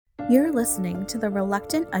You're listening to the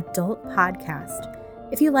Reluctant Adult Podcast.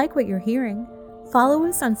 If you like what you're hearing, follow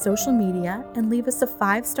us on social media and leave us a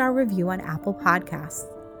 5-star review on Apple Podcasts.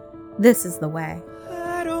 This is the way.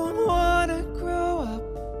 I don't want to grow up.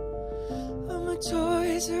 I'm a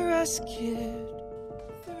Toys R Us kid.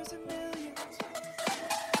 There's a million.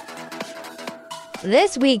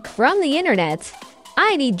 This week from the internet,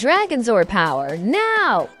 I need Dragonzord power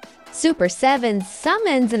now! Super7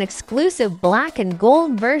 summons an exclusive black and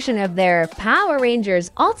gold version of their Power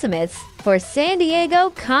Rangers Ultimates for San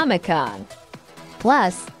Diego Comic-Con.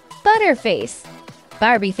 Plus, Butterface.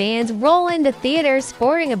 Barbie fans roll into theaters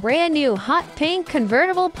sporting a brand new hot pink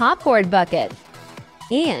convertible popcorn bucket.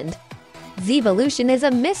 And Zevolution is a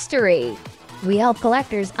mystery. We help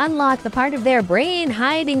collectors unlock the part of their brain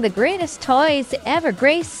hiding the greatest toys to ever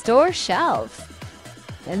grace store shelves.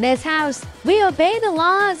 In this house, we obey the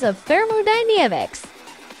laws of thermodynamics.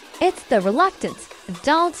 It's the Reluctant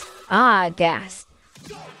Adult Podcast.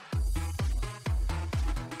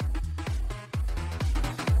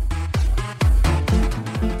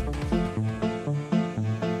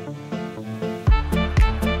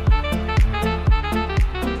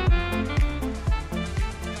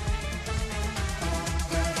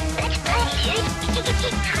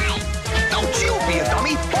 Don't you be a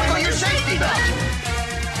dummy! Buckle your safety belt!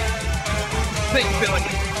 Think, Billy.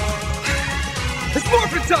 It's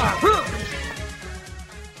morphin' time!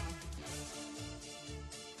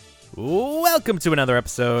 Welcome to another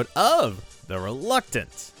episode of the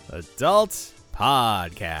Reluctant Adult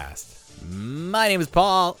Podcast. My name is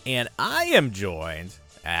Paul, and I am joined,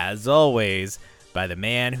 as always, by the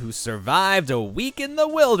man who survived a week in the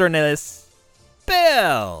wilderness,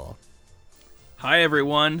 Bill. Hi,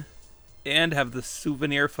 everyone, and have the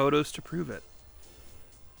souvenir photos to prove it.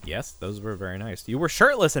 Yes, those were very nice. You were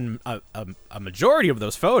shirtless in a majority of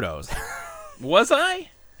those photos. Was I?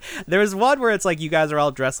 There was one where it's like you guys are all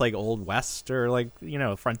dressed like Old West or like, you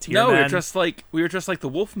know, frontier No, men. we were dressed like the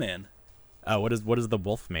Wolfman. Oh, what is the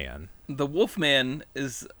Wolfman? The Wolfman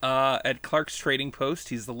is at Clark's Trading Post.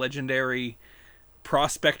 He's the legendary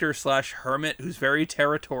prospector / hermit who's very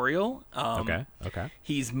territorial. Okay.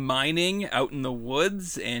 He's mining out in the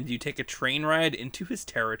woods, and you take a train ride into his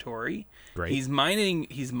territory. Great. He's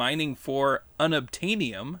mining for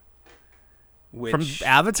unobtainium, which From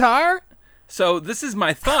Avatar? So this is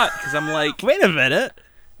my thought, because I'm like, Wait a minute.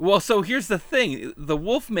 well, so here's the thing: the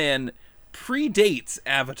Wolfman predates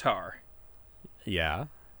Avatar. Yeah.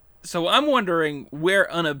 So I'm wondering where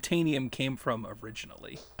unobtainium came from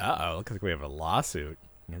originally. Uh-oh, looks like we have a lawsuit.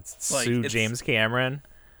 It's Like, sue it's- James Cameron.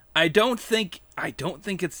 I don't think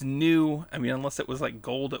it's new. I mean, unless it was like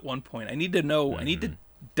gold at one point. I need to know. I need to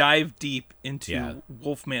dive deep into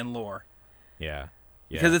Wolfman lore. Yeah.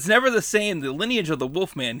 Because it's never the same. The lineage of the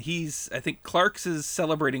Wolfman, I think Clark's is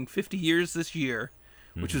celebrating 50 years this year,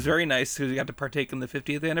 which was very nice because we got to partake in the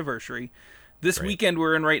 50th anniversary. This weekend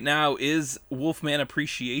we're in right now is Wolfman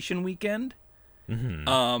Appreciation Weekend.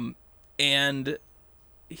 And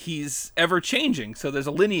he's ever changing, so there's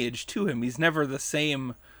a lineage to him. He's never the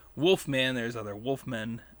same Wolfman. There's other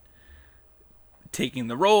Wolfmen taking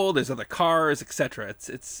the role. There's other cars, etc.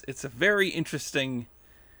 It's a very interesting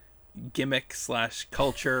gimmick /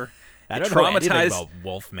 culture. I don't know anything about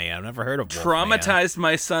Wolfman. I've never heard of Wolfman. Traumatized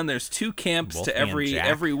my son. There's 2 camps to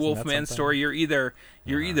every Wolfman story. You're either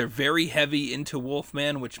very heavy into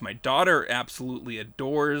Wolfman, which my daughter absolutely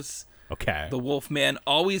adores. Okay. The Wolfman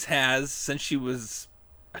always has since she was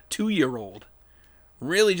a 2-year-old.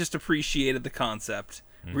 Really just appreciated the concept.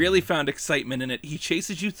 Really found excitement in it. He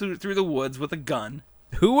chases you through the woods with a gun.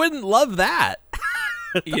 Who wouldn't love that?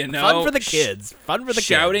 You know, fun for the kids.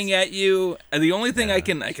 Shouting at you. And the only thing I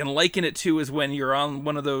can liken it to is when you're on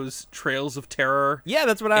one of those trails of terror. Yeah,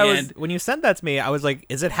 that's what I was. When you sent that to me, I was like,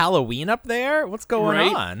 "Is it Halloween up there? What's going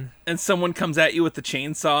on?" And someone comes at you with the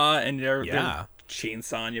chainsaw, and they're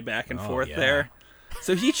chainsawing you back and forth there.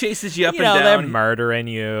 So he chases you up and down. They're murdering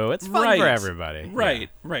you. It's fun for everybody. Right.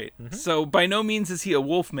 So by no means is he a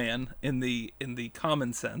wolfman in the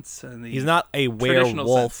common sense. He's not a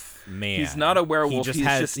werewolf man. He's not a werewolf.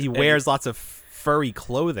 He wears lots of furry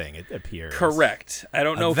clothing, it appears. Correct. I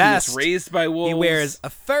don't know if he was raised by wolves. He wears a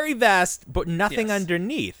furry vest, but nothing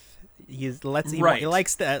underneath. He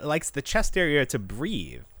likes the chest area to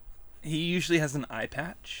breathe. He usually has an eye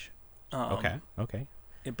patch. Okay.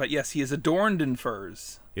 But yes, he is adorned in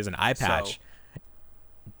furs. He has an eye patch.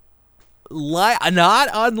 Not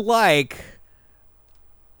unlike,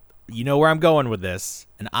 you know where I'm going with this,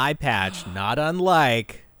 an eye patch, not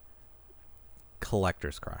unlike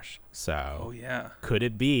Collector's Crush. So, oh yeah, could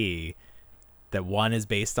it be that one is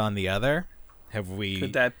based on the other?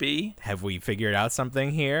 Could that be? Have we figured out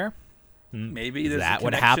something here? Maybe Is there's that a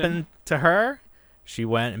what connection. happened to her? She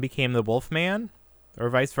went and became the Wolfman, or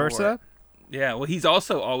vice versa? Yeah, well, he's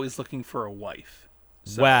also always looking for a wife.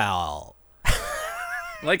 So, Well,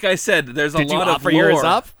 like I said, there's a did you lot of offer lore. yours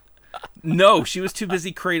up? No, she was too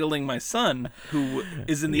busy cradling my son, who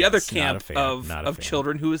is in the other Yes, not a camp fan, of not a fan.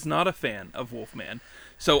 children who is not a fan of Wolfman.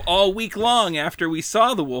 So all week long after we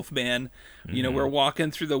saw the Wolfman, you know, we're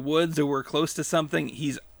walking through the woods or we're close to something.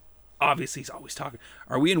 He's always talking.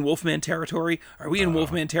 Are we in Wolfman territory? Are we in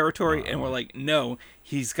Wolfman territory? And we're like, no.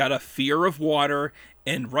 He's got a fear of water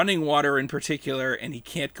and running water in particular, and he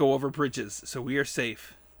can't go over bridges. So we are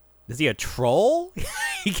safe. Is he a troll?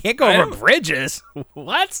 He can't go I over don't- bridges.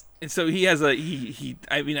 What? And so he has I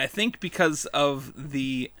mean, I think because of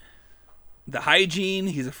the hygiene,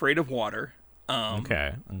 he's afraid of water.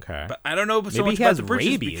 Okay. But I don't know so Maybe much he about has the bridges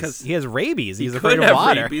rabies. because He has rabies. He's he afraid could of have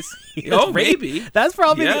water. rabies. He has Oh, maybe. That's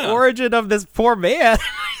probably the Yeah. origin of this poor man.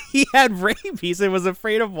 He had rabies and was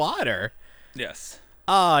afraid of water. Yes.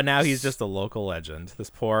 Oh, now he's just a local legend. This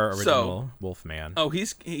poor original Wolfman. Oh,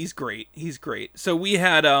 he's great. He's great. So we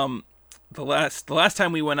had the last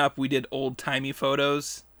time we went up, we did old timey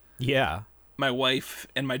photos. Yeah. My wife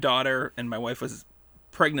and my daughter, and my wife was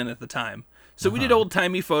pregnant at the time. So we did old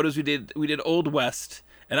timey photos. We did Old West,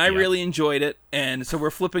 and I really enjoyed it. And so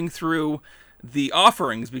we're flipping through the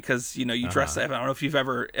offerings because you dress. I don't know if you've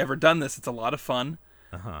ever done this. It's a lot of fun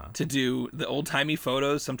to do the old timey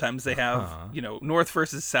photos. Sometimes they have North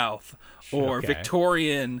versus South or Okay.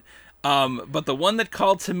 Victorian. But the one that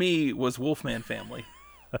called to me was Wolfman family.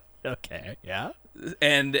 Okay. Yeah.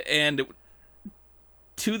 And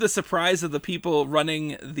to the surprise of the people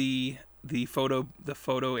running the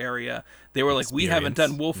photo area, they were like, we haven't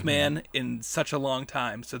done Wolfman in such a long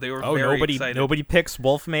time, so they were very excited. Nobody picks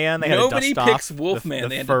Wolfman. They Nobody had to dust picks off Wolfman. The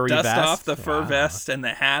They had to furry dust vest. off the fur Wow. vest and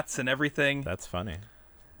the hats and everything. That's funny.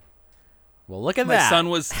 Well, look at My that.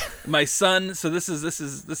 son. So this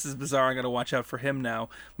is bizarre. I got to watch out for him now.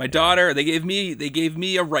 My daughter. They gave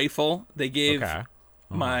me a rifle. They gave Okay.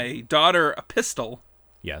 my daughter a pistol.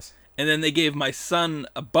 Yes. And then they gave my son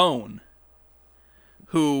a bone,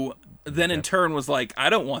 who then in turn was like, I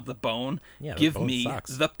don't want the bone. Yeah, the Give bone me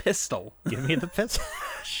sucks. the pistol. Give me the pistol.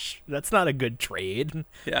 That's not a good trade.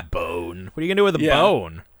 Yeah. Bone. What are you gonna do with a Yeah.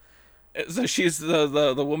 bone? So she's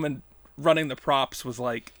the woman running the props was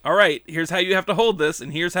like, all right, here's how you have to hold this,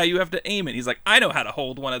 and here's how you have to aim it. He's like, I know how to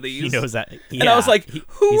hold one of these. He knows that. And I was like,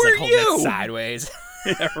 who he's are like holding you? it sideways.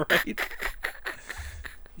 Yeah, right.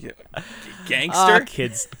 Yeah. Gangster.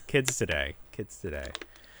 Kids today.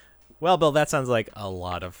 Well, Bill, that sounds like a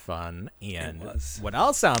lot of fun. And It was. what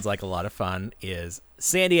else sounds like a lot of fun is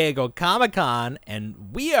San Diego Comic-Con, and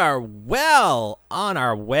we are well on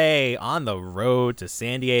our way on the road to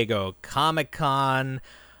San Diego Comic-Con,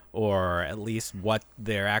 or at least what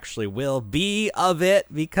there actually will be of it,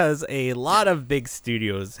 because a lot of big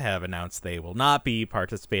studios have announced they will not be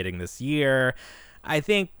participating this year. I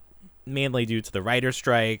think mainly due to the writer's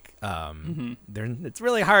strike. It's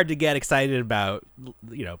really hard to get excited about,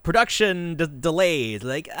 production delays.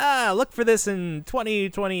 Like, look for this in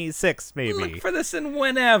 2026, maybe. Look for this in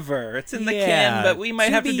whenever. It's in the can, but we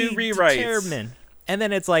might have to do be rewrites. determined. And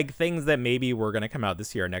then it's like things that maybe were going to come out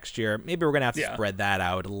this year or next year. Maybe we're going to have to Yeah. spread that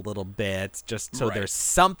out a little bit just so Right. there's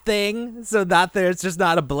something, so that there's just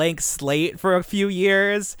not a blank slate for a few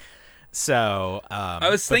years. So I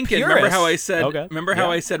was but thinking, remember how I purists- said, Okay. remember how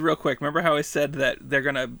Yeah. I said real quick, remember how I said that they're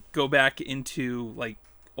going to go back into like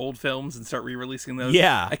old films and start re-releasing those?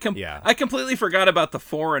 Yeah, I completely forgot about the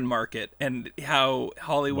foreign market and how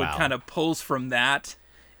Hollywood Wow. kind of pulls from that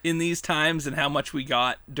in these times and how much we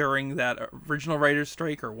got during that original writer's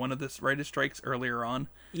strike or one of the writer's strikes earlier on.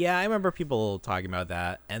 Yeah, I remember people talking about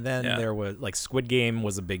that. And then Yeah. there was like Squid Game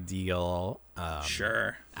was a big deal.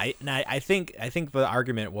 Sure. I think the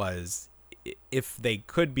argument was if they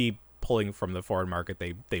could be pulling from the foreign market,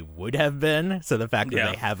 they would have been. So the fact that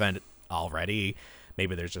Yeah. they haven't already,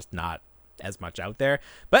 maybe there's just not as much out there.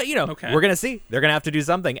 But Okay. we're gonna see. They're gonna have to do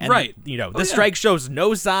something. And, Right. the yeah. strike shows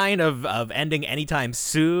no sign of ending anytime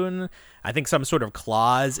soon. I think some sort of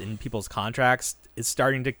clause in people's contracts is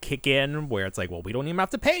starting to kick in where it's like, well, we don't even have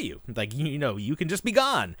to pay you. Like, you can just be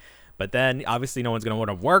gone. But then obviously no one's going to want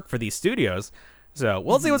to work for these studios. So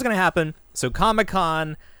we'll see what's going to happen. So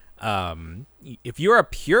Comic-Con, if you're a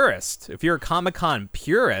purist, if you're a Comic-Con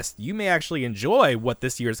purist, you may actually enjoy what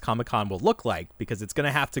this year's Comic-Con will look like, because it's going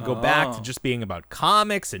to have to go back to just being about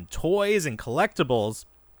comics and toys and collectibles.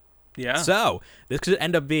 Yeah. So this could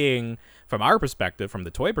end up being, from our perspective, from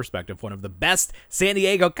the toy perspective, one of the best San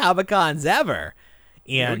Diego Comic-Cons ever.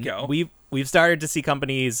 And There we go. we've started to see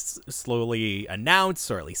companies slowly announce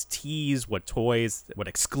or at least tease what toys, what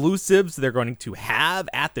exclusives they're going to have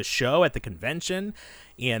at the show, at the convention.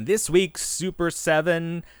 And this week,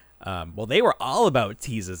 Super7, well, they were all about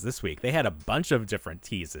teases this week. They had a bunch of different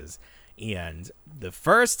teases. And the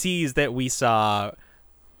first tease that we saw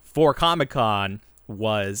for Comic-Con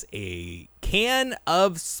was a can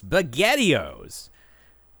of SpaghettiOs.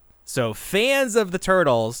 So fans of the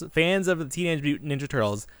Turtles, fans of the Teenage Mutant Ninja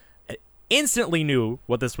Turtles, instantly knew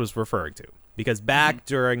what this was referring to. Because back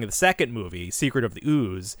during the second movie, Secret of the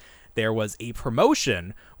Ooze, there was a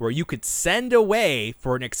promotion where you could send away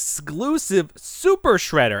for an exclusive Super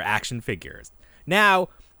Shredder action figures. Now,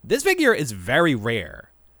 this figure is very rare.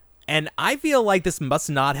 And I feel like this must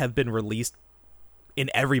not have been released in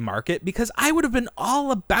every market, because I would have been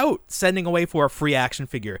all about sending away for a free action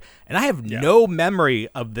figure. And I have no memory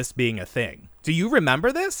of this being a thing. Do you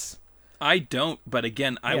remember this? I don't, but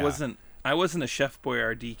again, I wasn't a Chef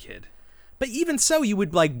Boyardee kid. But even so, you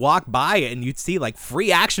would like walk by it and you'd see like free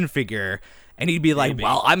action figure, and you'd be like,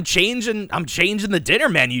 well, I'm changing the dinner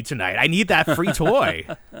menu tonight. I need that free toy.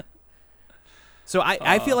 So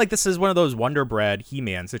I feel like this is one of those Wonder Bread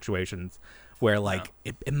He-Man situations where like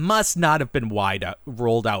it must not have been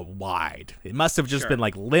rolled out wide. It must have just been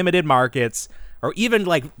like limited markets, or even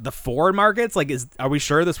like the foreign markets. Like, are we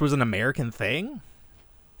sure this was an American thing?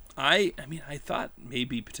 I mean, I thought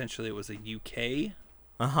maybe potentially it was a UK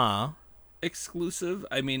exclusive.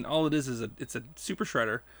 I mean, all it is it's a Super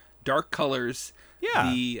Shredder, dark colors.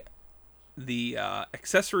 Yeah. The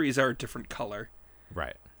accessories are a different color.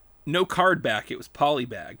 Right. No card back. It was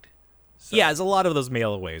polybagged. So. Yeah, as a lot of those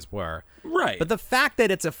mail-aways were. Right. But the fact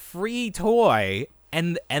that it's a free toy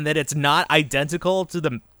and that it's not identical to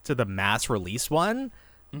the mass release one,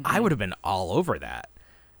 I would have been all over that.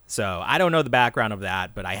 So I don't know the background of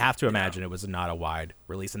that, but I have to imagine it was not a wide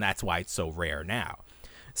release, and that's why it's so rare now.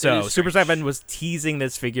 So Super7 was teasing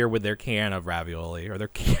this figure with their can of ravioli, or their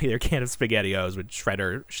can of SpaghettiOs, with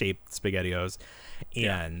Shredder-shaped SpaghettiOs.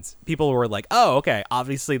 And people were like, oh, okay,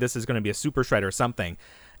 obviously this is going to be a Super Shredder or something.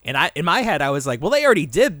 And in my head, I was like, well, they already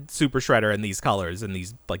did Super Shredder in these colors, in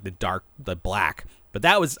these like the black. But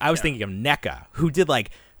I was thinking of NECA, who did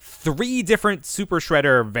like 3 different Super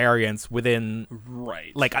Shredder variants within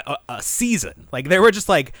like a season. Like there were just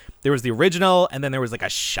like, there was the original, and then there was like a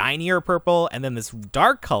shinier purple, and then this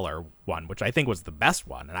dark color one, which I think was the best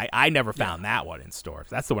one. And I never found that one in stores.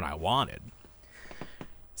 That's the one I wanted.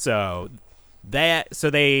 So they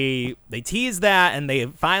teased that, and they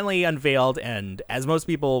finally unveiled, and as most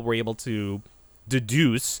people were able to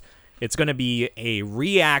deduce, it's going to be a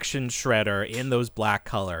reaction Shredder in those black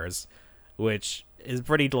colors, which is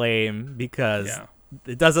pretty lame because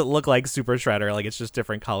it doesn't look like Super Shredder. Like, it's just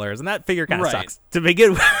different colors, and that figure kind of sucks to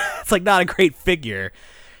begin with. It's like not a great figure.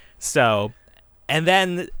 So, and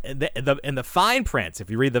then in the fine print,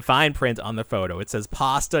 if you read the fine print on the photo, it says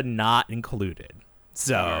pasta not included.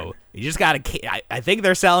 So you just gotta. I think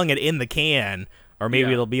they're selling it in the can, or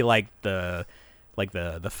maybe it'll be like the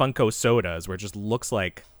Funko sodas, where it just looks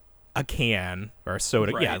like a can or a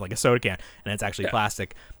soda, like a soda can, and it's actually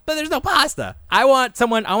plastic. But there's no pasta. I want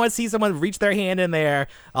to see someone reach their hand in there,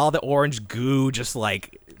 all the orange goo just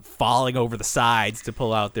like falling over the sides to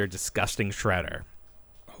pull out their disgusting Shredder.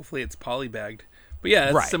 Hopefully it's polybagged. But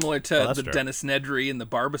yeah, it's similar to the Dennis Nedry and the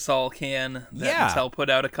Barbasol can that Mattel put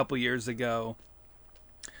out a couple years ago.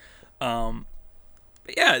 But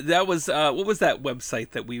yeah, that was what was that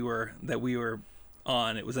website that we were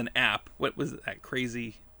on? It was an app. What was that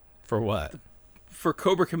crazy? For what? For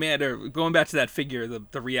Cobra Commander. Going back to that figure,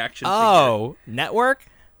 the reaction. Oh, figure.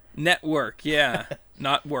 Network. Yeah,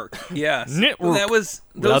 not work. Yeah, Network.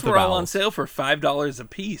 Those were all on sale for $5 a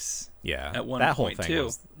piece. Yeah, at one that point whole thing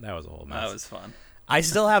too. That was a whole mess. That was fun. I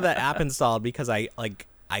still have that app installed because I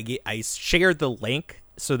shared the link,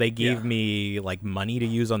 so they gave me like money to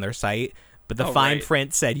use on their site. But the fine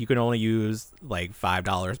print said you can only use like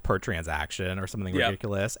 $5 per transaction or something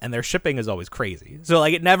ridiculous, and their shipping is always crazy. So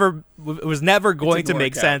like it was never going to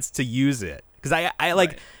make sense to use it, because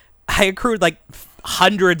I accrued like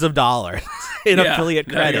hundreds of dollars in affiliate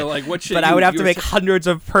credit. You're like, but I would have to make hundreds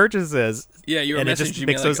of purchases. Yeah, you were messaging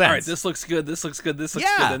me like, all right, this looks good, this looks good, this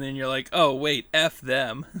looks good, and then you're like, oh wait, F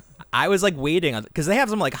them. I was like waiting on, because they have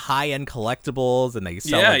some like high end collectibles, and they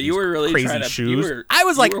sell like, you were really crazy shoes. I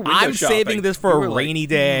was like, I'm saving this for a rainy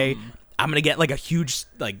day. I'm gonna get like a huge,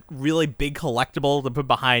 like really big collectible to put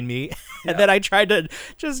behind me, and then I tried to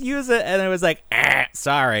just use it, and it was like,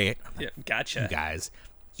 sorry. Yeah, gotcha.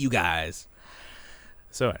 You guys.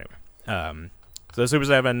 So anyway, So Super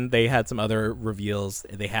 7, they had some other reveals.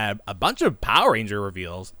 They had a bunch of Power Ranger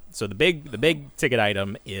reveals. So the big ticket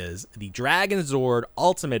item is the Dragon Zord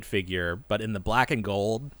Ultimate figure, but in the black and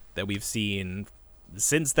gold that we've seen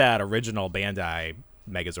since that original Bandai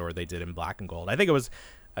Megazord they did in black and gold. I think it was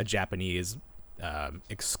a Japanese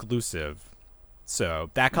exclusive. So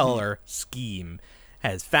that color scheme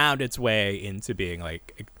has found its way into being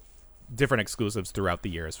like different exclusives throughout the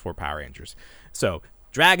years for Power Rangers. So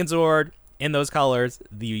Dragon Zord in those colors.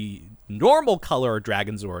 The normal color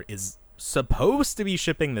Dragon Zord is supposed to be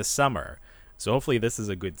shipping this summer. So hopefully this is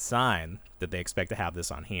a good sign that they expect to have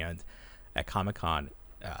this on hand at Comic-Con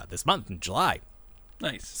this month in July.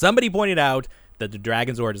 Nice. Somebody pointed out that the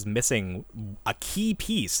Dragon Zord is missing a key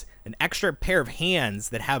piece, an extra pair of hands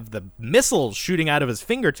that have the missiles shooting out of his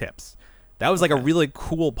fingertips. That was like a really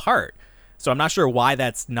cool part. So I'm not sure why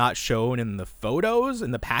that's not shown in the photos, in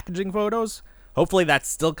the packaging photos. Hopefully that's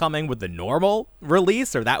still coming with the normal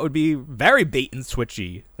release, or that would be very bait and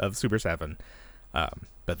switchy of Super 7.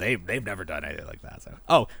 But they've never done anything like that. So.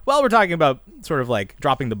 Oh, well, we're talking about sort of like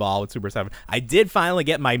dropping the ball with Super 7. I did finally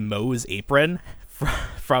get my Moe's apron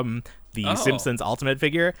from the Simpsons Ultimate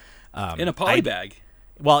figure. In a poly bag.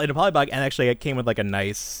 Well, in a poly bag, and actually it came with like a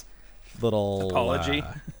nice little... apology?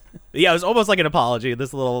 Yeah, it was almost like an apology,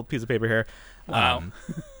 this little piece of paper here. Wow.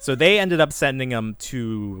 So they ended up sending them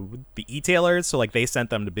to the e-tailers. So like they sent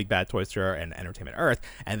them to Big Bad Toy Store and Entertainment Earth,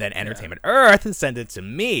 and then Entertainment Earth sent it to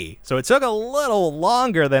me. So it took a little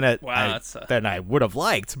longer than than I would have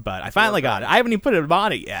liked, but I finally got it. I haven't even put it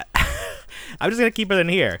on it yet. I'm just gonna keep it in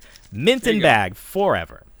here, mint and bag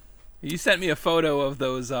forever. You sent me a photo of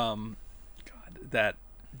those that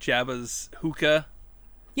Jabba's hookah.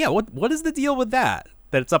 Yeah, what is the deal with that?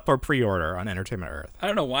 That it's up for pre-order on Entertainment Earth. I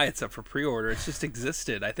don't know why it's up for pre-order. It's just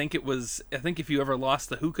existed. I think if you ever lost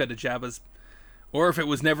the hookah to Jabba's, or if it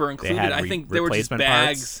was never included, I think there were just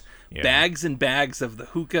bags, bags and bags of the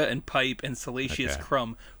hookah and pipe and Salacious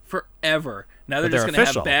Crumb forever. Now they're just going to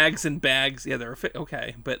have bags and bags. Yeah, they're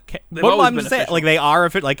okay, but they've always been official. Like they are,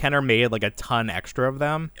 if it like Kenner made like a ton extra of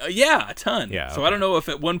them. Yeah, a ton. Yeah. So I don't know if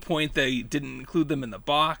at one point they didn't include them in the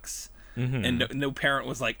box. Mm-hmm. And no parent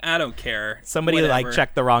was like, I don't care. Somebody like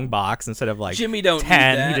checked the wrong box instead of like Jimmy don't 10.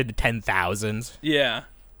 Need that. He did 10,000. Yeah,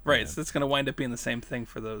 right. So it's gonna wind up being the same thing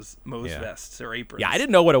for those Moe's vests or aprons. Yeah, I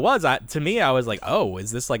didn't know what it was. To me, I was like, oh,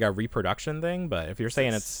 is this like a reproduction thing? But if you're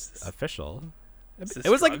saying it's official, it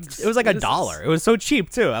was like $1. It was so cheap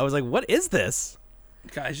too. I was like, what is this?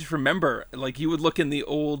 Guys, just remember, like you would look in the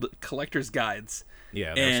old collector's guides,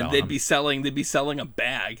 and they'd be selling a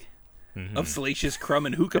bag. Mm-hmm. Of Salacious Crumb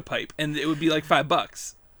and hookah pipe, and it would be like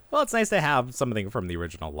 $5. Well, it's nice to have something from the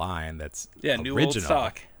original line that's new old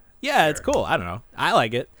stock. Yeah, It's cool. I don't know. I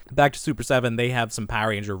like it. Back to Super 7, they have some Power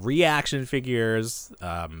Ranger reaction figures,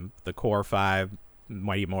 the Core 5,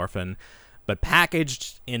 Mighty Morphin, but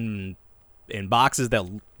packaged in boxes that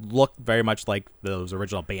look very much like those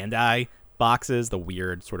original Bandai boxes, the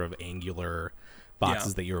weird sort of angular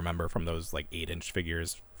boxes that you remember from those like 8-inch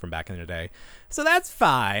figures from back in the day. So that's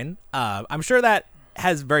fine. I'm sure that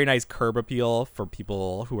has very nice curb appeal for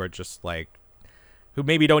people who are just like, who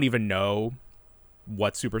maybe don't even know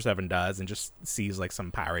what Super 7 does and just sees like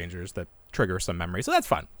some Power Rangers that trigger some memory. So that's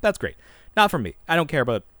fun. That's great. Not for me. I don't care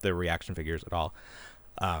about the reaction figures at all.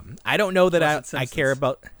 I don't know that I care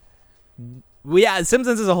about... Well, yeah,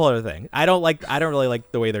 Simpsons is a whole other thing. I don't really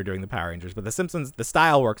like the way they're doing the Power Rangers, but the Simpsons, the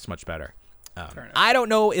style works much better. I don't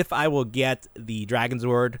know if I will get the Dragon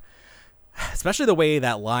Zord, especially the way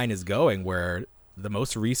that line is going, where the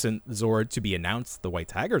most recent Zord to be announced, the White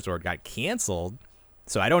Tiger Zord, got canceled.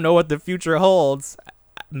 So I don't know what the future holds.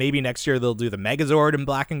 Maybe next year they'll do the Megazord in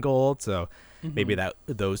black and gold. So maybe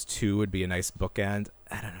those two would be a nice bookend.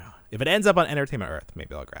 I don't know. If it ends up on Entertainment Earth,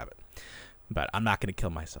 maybe I'll grab it. But I'm not going to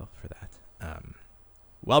kill myself for that.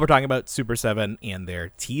 While we're talking about Super 7 and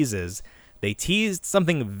their teases, they teased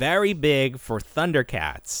something very big for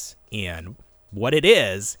Thundercats, and what it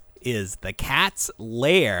is the Cat's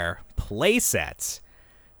Lair playset,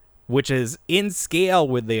 which is in scale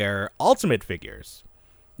with their Ultimate figures.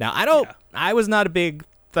 Now, I was not a big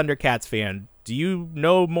Thundercats fan. Do you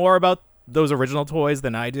know more about those original toys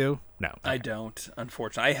than I do? No. Okay. I don't,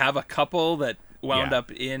 unfortunately. I have a couple that wound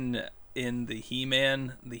up in the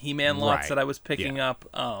He-Man lots that I was picking up.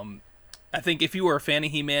 I think if you were a fan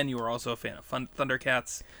of He-Man, you were also a fan of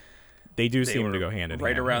Thundercats. They seem to go hand in hand.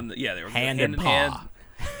 Right around they were hand in paw.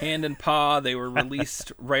 Hand and paw. They were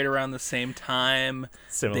released right around the same time.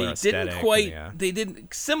 Similar aesthetic. They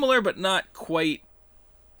didn't similar, but not quite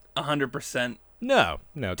 100%. No,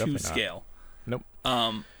 definitely to scale. Nope.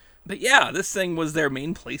 But yeah, this thing was their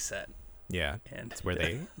main playset. Yeah, And it's where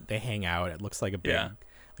they hang out. It looks like a big, Yeah.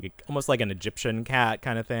 almost like an Egyptian cat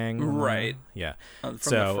kind of thing. Right. Yeah. from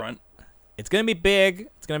So the front. it's gonna be big.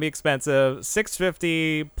 It's gonna be expensive.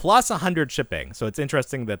 $650 plus 100 shipping. So it's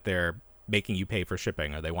interesting that they're making you pay for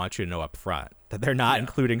shipping, or they want you to know up front that they're not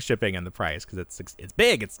including shipping in the price because it's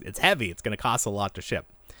big. It's heavy. It's gonna cost a lot to ship.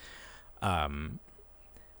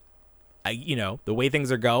 The way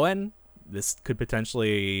things are going, this could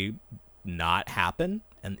potentially not happen,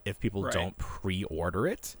 and if people don't pre-order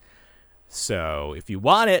it. So if you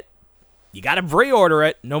want it, you got to pre-order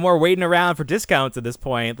it. No more waiting around for discounts at this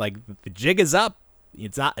point. Like, the jig is up.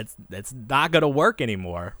 It's not going to work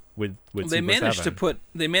anymore with They Super managed 7.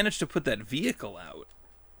 to put that vehicle out.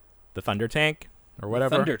 The Thunder Tank or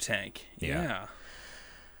whatever. Thunder Tank. Yeah. Yeah.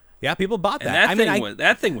 Yeah, people bought And that.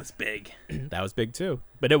 that thing was big. That was big too.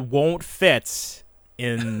 But it won't fit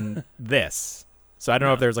in this. So I don't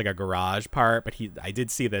know if there's like a garage part, but I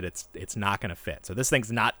did see that it's not going to fit. So this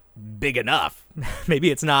thing's not big enough.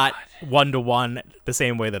 Maybe it's not 1-to-1 the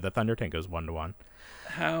same way that the Thunder Tank goes 1-to-1.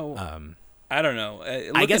 How? I don't know.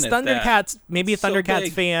 I guess Thundercats, maybe so Thundercats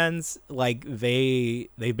big. fans, like they've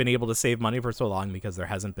been able to save money for so long because there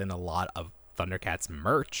hasn't been a lot of Thundercats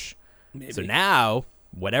merch. Maybe. So now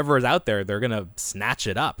whatever is out there, they're going to snatch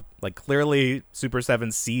it up. Like, clearly Super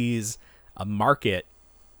 7 sees a market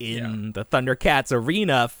in the Thundercats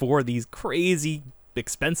arena for these crazy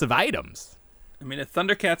expensive items. I mean, if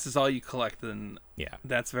Thundercats is all you collect, then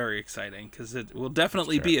that's very exciting because it will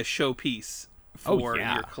definitely be a showpiece for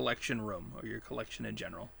your collection room or your collection in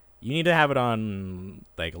general. You need to have it on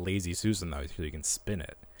like Lazy Susan though, so you can spin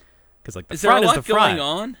it. Because like the is front there a is lot the front. going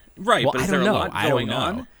on? Right, Well, but is I there don't a know. lot I going don't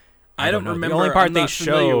know. on? I don't remember. The only part I'm they not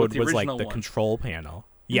familiar with showed the was like original the one. control panel.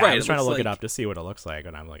 Yeah, Right, I was trying to look looks it like- up to see what it looks like,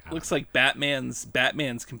 and I'm like, I Looks don't like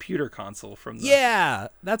Batman's computer console from the yeah,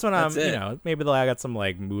 that's what That's it. maybe I got some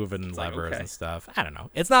like moving like, levers okay. and stuff. I don't know.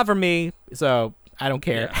 It's not for me, so I don't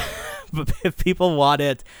care. Yeah. But if people want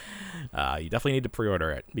it, you definitely need to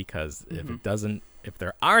pre-order it because Mm-hmm. if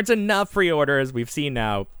there aren't enough pre-orders, we've seen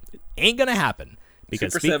now, it ain't gonna happen.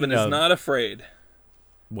 Because Super 7 is not afraid.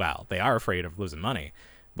 well, they are afraid of losing money,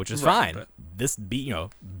 which is Right, fine. but-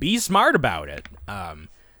 Be smart about it.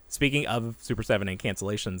 Speaking of Super 7 and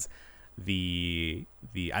cancellations, the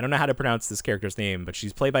I don't know how to pronounce this character's name, but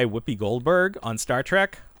she's played by Whoopi Goldberg on Star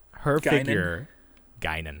Trek. Her Guinan? figure,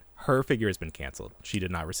 Guinan, her figure has been canceled. She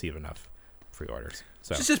did not receive enough pre-orders.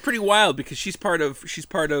 So This is pretty wild because she's part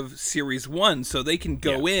of Series 1, so they can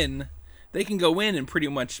go in and pretty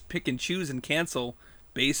much pick and choose and cancel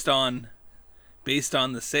based on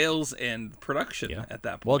the sales and production at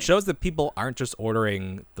that point. well, it shows that people aren't just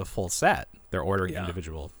ordering the full set; they're ordering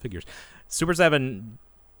individual figures. Super 7,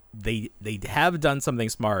 they have done something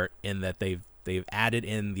smart in that they've added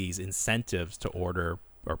in these incentives to order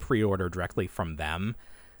or pre-order directly from them.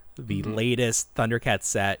 The latest Thundercat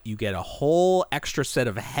set, you get a whole extra set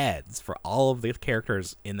of heads for all of the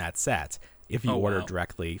characters in that set if you order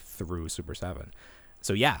directly through Super 7.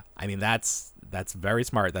 So yeah, I mean that's very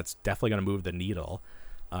smart. That's definitely going to move the needle.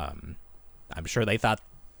 I'm sure they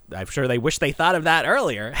wish they thought of that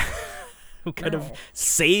earlier. Who could have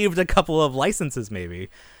saved a couple of licenses maybe.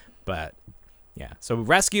 But yeah, so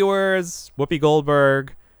Rescuers, Whoopi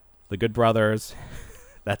Goldberg, the Good Brothers,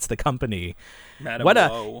 that's the company. Madam What a-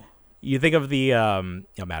 Woe. You think of the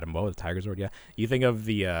Madam Woe, the Tiger Sword, yeah. You think of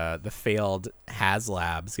the failed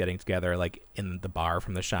HasLabs getting together like in the bar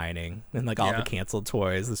from The Shining, and like all the canceled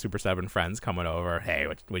toys, the Super 7 friends coming over. Hey,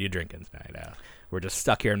 what are you drinking tonight? We're just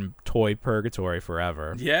stuck here in toy purgatory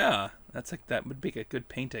forever. Yeah, that would make a good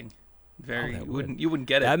painting. Very, that you wouldn't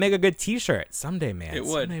get it. That'd make a good T-shirt someday, man. It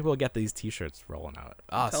would. Someday we'll get these T-shirts rolling out.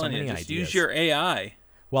 Oh, so Telling many you, just ideas. use your AI.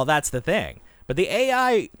 Well, that's the thing. But the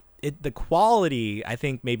AI, the quality, I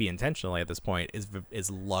think maybe intentionally at this point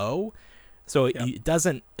is low. So it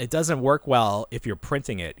doesn't work well if you're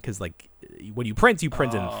printing it because like when you print in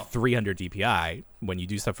 300 DPI. When you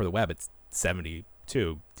do stuff for the web, it's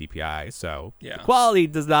 72 DPI. So the quality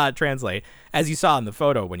does not translate, as you saw in the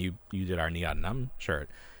photo when you did our neon numb shirt.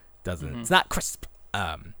 Doesn't it's not crisp.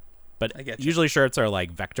 But I get you. usually shirts are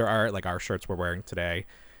like vector art, like our shirts we're wearing today.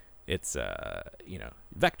 It's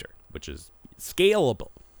vector, which is scalable.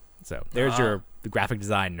 So there's the graphic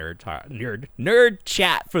design nerd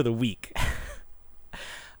chat for the week.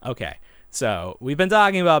 Okay, so we've been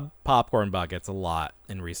talking about popcorn buckets a lot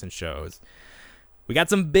in recent shows. We got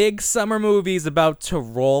some big summer movies about to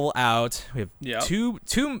roll out. We have two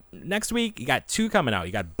next week. You got two coming out.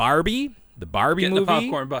 You got Barbie, the Barbie Get in movie. the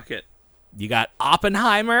popcorn bucket. You got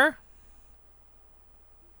Oppenheimer.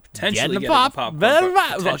 Potentially Getting get in the popcorn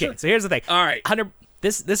bucket. Okay, so here's the thing. All right.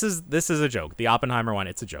 This is a joke. The Oppenheimer one,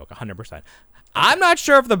 it's a joke, 100%. I'm not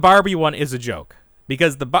sure if the Barbie one is a joke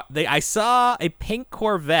because I saw a pink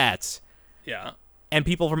Corvette. Yeah. And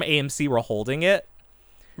people from AMC were holding it.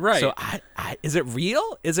 Right. So is it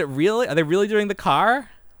real? Is it really? Are they really doing the car?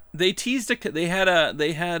 They teased they had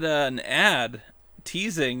an ad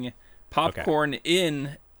teasing popcorn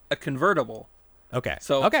in a convertible. Okay.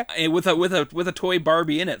 So with a toy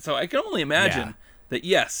Barbie in it. So I can only imagine that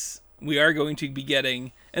yes, we are going to be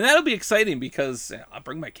getting, and that'll be exciting because I'll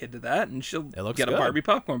bring my kid to that and she'll get a Barbie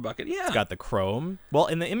popcorn bucket. Yeah. It's got the chrome. Well,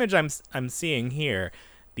 in the image I'm seeing here,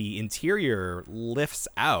 the interior lifts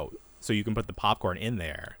out so you can put the popcorn in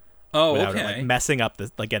there. Oh, without okay. it, like messing up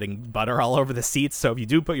getting butter all over the seats. So if you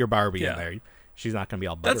do put your Barbie in there, she's not gonna be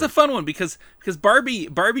all buttery. That's a fun one because Barbie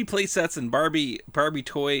play sets and Barbie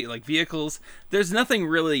toy like vehicles, there's nothing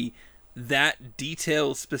really that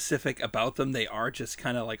detail specific about them. They are just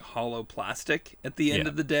kind of like hollow plastic at the end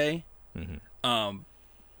of the day. Mm-hmm.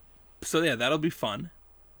 So yeah, that'll be fun.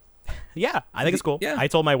 Yeah, I think it's cool. Yeah. I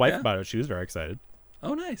told my wife about it. She was very excited.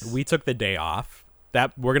 Oh, nice. We took the day off.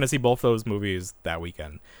 That we're gonna see both those movies that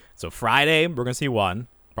weekend. So Friday we're gonna see one,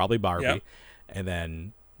 probably Barbie, and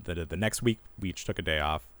then the next week we each took a day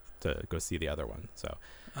off to go see the other one. So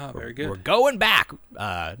very good. We're going back.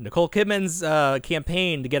 Nicole Kidman's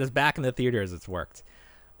campaign to get us back in the theaters. It's worked.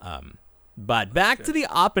 But back to the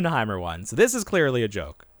Oppenheimer one. So this is clearly a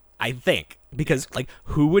joke, I think, because like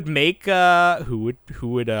who would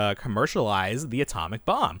commercialize the atomic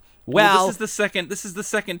bomb? Well, this is the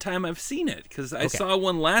second time I've seen it because I saw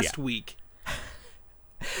one last week.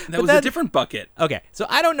 That was a different bucket. Okay, so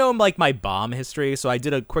I don't know like my bomb history, so I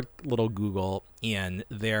did a quick little Google, and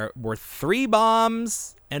there were 3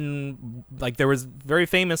 bombs, and like there was very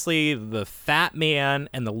famously the fat man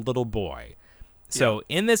and the little boy. So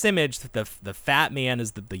in this image, the fat man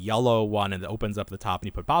is the yellow one, and it opens up the top, and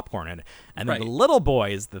you put popcorn in it, and then the little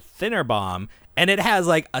boy is the thinner bomb, and it has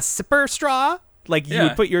like a sipper straw. Like you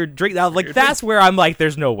would put your drink down. Like that's where I'm like,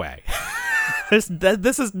 there's no way. This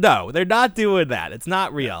is no. They're not doing that. It's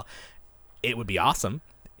not real. It would be awesome.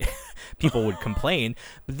 People would complain.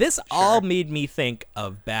 But this all made me think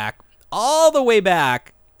of all the way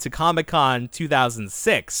back to Comic-Con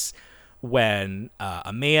 2006 when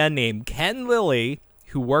a man named Ken Lilly,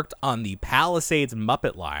 who worked on the Palisades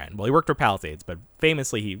Muppet line. Well, he worked for Palisades, but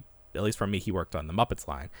famously, at least for me, he worked on the Muppets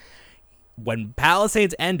line. When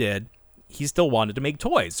Palisades ended, he still wanted to make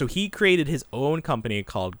toys. So he created his own company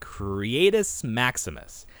called Creatus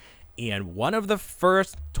Maximus. And one of the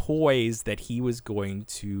first toys that he was going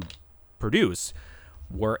to produce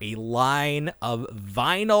were a line of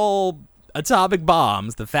vinyl atomic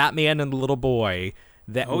bombs, the fat man and the little boy,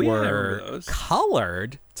 that were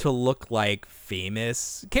colored to look like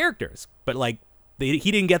famous characters. But like he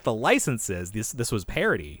didn't get the licenses. This was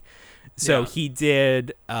parody. So he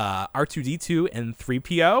did R2-D2 and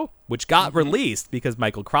 3PO, which got released because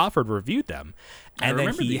Michael Crawford reviewed them. And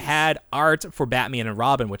then he had art for Batman and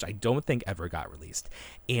Robin, which I don't think ever got released.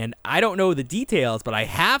 And I don't know the details, but I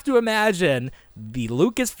have to imagine the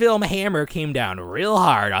Lucasfilm hammer came down real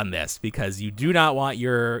hard on this because you do not want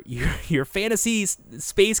your fantasy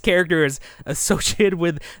space characters associated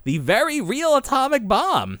with the very real atomic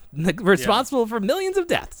bomb responsible for millions of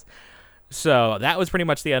deaths. So that was pretty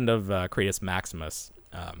much the end of Creatus Maximus.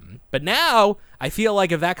 But now I feel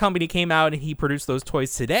like if that company came out and he produced those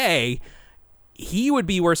toys today, he would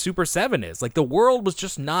be where Super7 is. Like the world was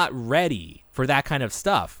just not ready for that kind of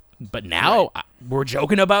stuff. But now we're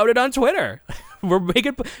joking about it on Twitter. We're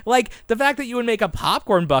making like the fact that you would make a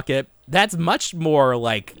popcorn bucket. That's much more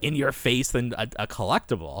like in your face than a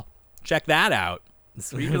collectible. Check that out.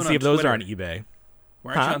 See if those are on eBay.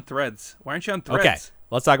 Why aren't you on Threads? Okay.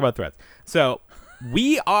 Let's talk about Threads. So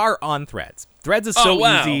we are on Threads. Threads is so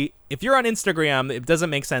easy. If you're on Instagram, it doesn't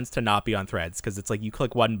make sense to not be on Threads because it's like you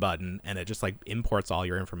click one button and it just like imports all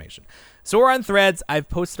your information. So we're on Threads. I've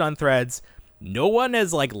posted on Threads. No one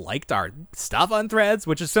has like liked our stuff on Threads,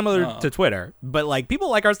 which is similar to Twitter, but like people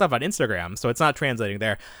like our stuff on Instagram, so it's not translating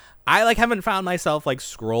there. I like haven't found myself like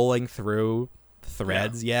scrolling through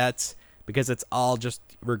Threads yet because it's all just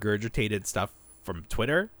regurgitated stuff from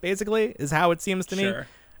Twitter, basically, is how it seems to me.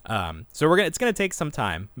 So it's gonna take some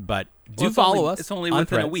time, but follow us. It's only on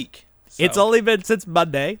within Threads. a week. So. It's only been since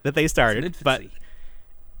Monday that they started, but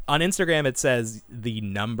on Instagram it says the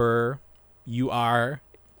number you are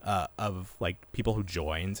of like people who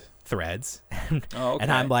joined Threads,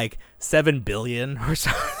 and I'm like 7 billion or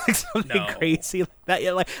something crazy like that.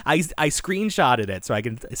 Yeah, like I screenshotted it so I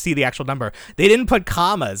can see the actual number. They didn't put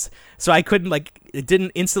commas, so I couldn't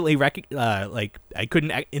instantly recognize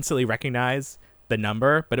the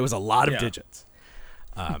number, but it was a lot of digits.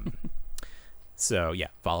 So yeah,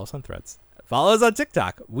 follow us on Threads. Follow us on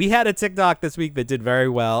TikTok. We had a TikTok this week that did very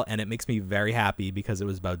well, and it makes me very happy because it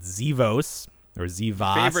was about Zevos or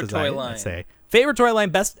Zevos, Favorite as toy I line. say. Favorite toy line,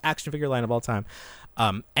 best action figure line of all time.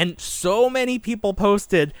 And so many people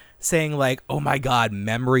posted saying like, "Oh my God,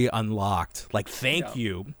 memory unlocked!" Like, thank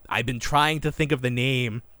you. I've been trying to think of the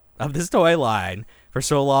name of this toy line for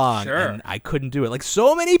so long, and I couldn't do it. Like,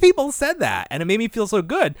 so many people said that, and it made me feel so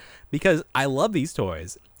good because I love these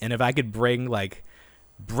toys, and if I could bring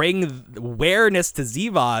awareness to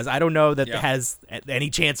Zevos, I don't know that it has any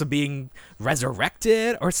chance of being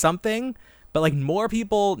resurrected or something, but like more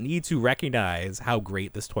people need to recognize how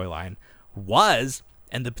great this toy line was,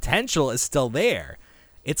 and the potential is still there.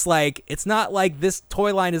 It's like, it's not like this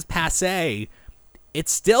toy line is passé. It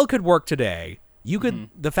still could work today. You could,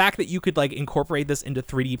 the fact that you could like incorporate this into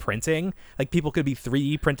 3D printing, like people could be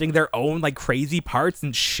 3D printing their own like crazy parts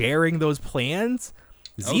and sharing those plans.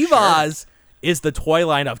 Zevos is the toy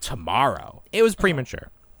line of tomorrow. It was premature.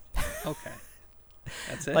 Okay.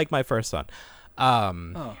 That's it? Like my first son.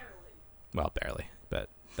 Well, barely. But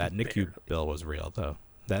that NICU bill was real, though.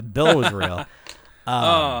 That bill was real.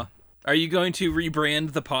 Are you going to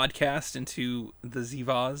rebrand the podcast into the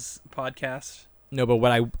Zevos podcast? No, but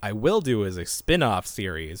what I will do is a spin-off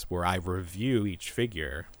series where I review each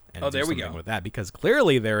figure and do there we something go. with that, because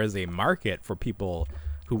clearly there is a market for people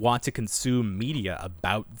who want to consume media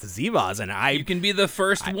about the Zevos, and You can be the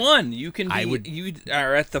first one. You can be. You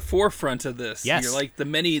are at the forefront of this. Yes. You're like the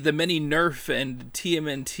many Nerf and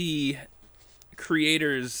TMNT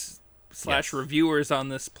creators / reviewers on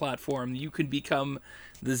this platform. You could become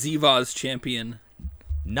the Zevos champion.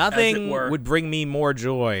 Nothing were. would bring me more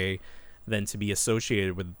joy than to be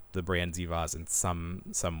associated with the brand Zevos in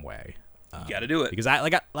some way. You got to do it. Because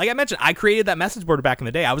I mentioned, I created that message board back in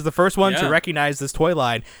the day. I was the first one to recognize this toy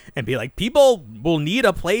line and be like, people will need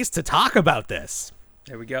a place to talk about this.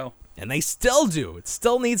 There we go. And they still do. It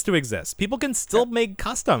still needs to exist. People can still make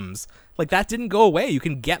customs. Like, that didn't go away. You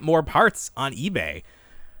can get more parts on eBay.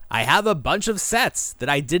 I have a bunch of sets that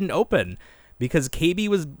I didn't open because KB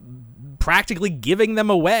was practically giving them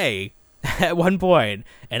away at one point,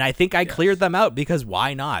 and I think I cleared them out because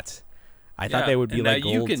why not? I thought they would be like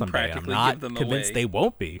gold someday. I'm not convinced they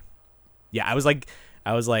won't be. Yeah, I was like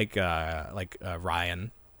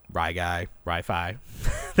Ryan, Rye guy, Rye-Fi,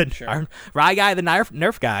 Rye guy, the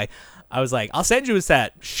Nerf guy. I was like, I'll send you a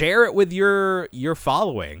set. Share it with your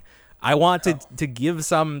following. I want to give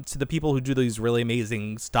some to the people who do these really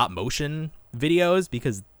amazing stop motion videos,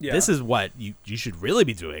 because this is what you should really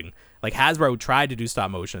be doing. Like, Hasbro tried to do stop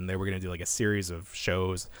motion. They were going to do like a series of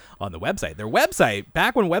shows on the website. Their website,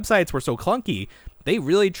 back when websites were so clunky, they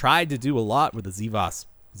really tried to do a lot with the Zevos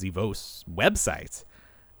website.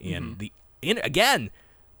 And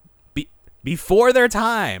before their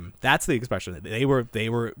time. That's the expression. They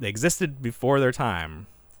existed before their time.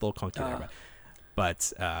 A little clunky there,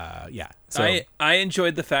 but yeah. So I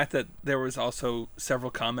enjoyed the fact that there was also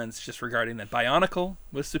several comments just regarding that Bionicle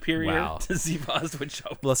was superior to Zevos, which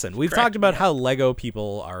listen, we've talked about how Lego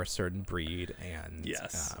people are a certain breed, and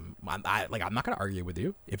I'm not gonna argue with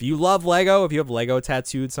you. If you love Lego, if you have Lego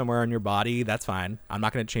tattooed somewhere on your body, that's fine. I'm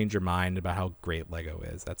not gonna change your mind about how great Lego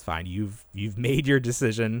is. That's fine. You've made your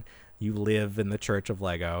decision. You live in the church of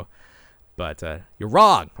Lego, but you're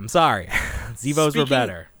wrong. I'm sorry. Zevos were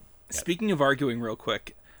better. Speaking of arguing real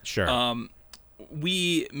quick. Sure.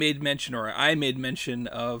 We made mention, or I made mention,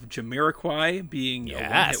 of Jamiroquai being a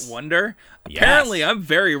one-hit wonder. Apparently, I'm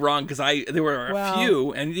very wrong, because there were a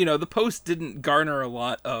few, and the post didn't garner a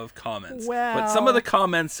lot of comments. But some of the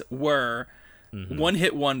comments were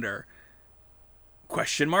one-hit wonder, ?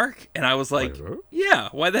 And I was like, yeah,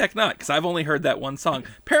 why the heck not? Because I've only heard that one song.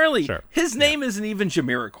 Apparently, his name isn't even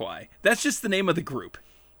Jamiroquai. That's just the name of the group.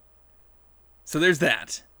 So there's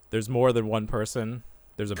that. There's more than one person.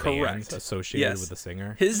 There's a band associated with the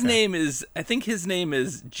singer. His name is, I think his name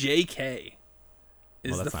is JK.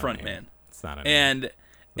 Is the front man. It's not a name.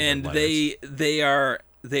 And they are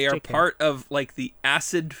JK. Part of like the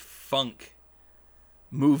acid funk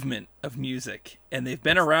movement of music, and they've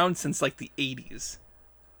been around since like the 80s.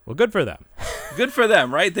 Well, good for them. Good for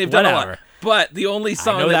them, right? They've done a lot. But the only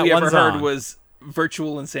song that we ever heard was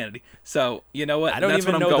Virtual Insanity. So, you know what? I don't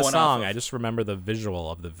even know the song. I just remember the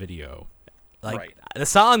visual of the video. Like, the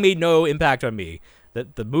song made no impact on me.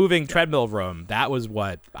 The moving treadmill room, that was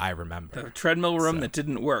what I remember. The treadmill room that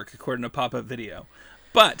didn't work, according to Pop-Up Video.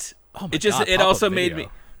 But it also made me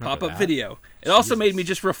Pop-Up Video. It also made me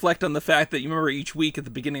just reflect on the fact that, you remember, each week at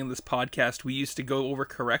the beginning of this podcast, we used to go over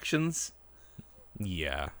corrections.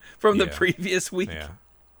 Yeah. From the previous week.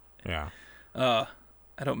 Yeah.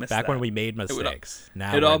 I don't miss Back that. when we made mistakes.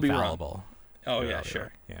 Now it'd we're all be infallible. Oh, It'd yeah, all be sure.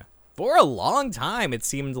 wrong. Yeah. For a long time, it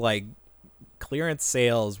seemed like clearance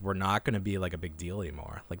sales were not going to be like a big deal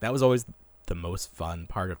anymore. Like that was always the most fun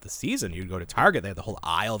part of the season. You'd go to Target, they had the whole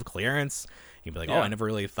aisle of clearance. You'd be like, oh, I never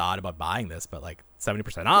really thought about buying this, but like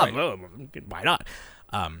 70% off, oh, why not?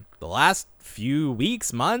 The last few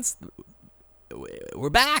weeks, months,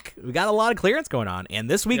 we're back. We got a lot of clearance going on. And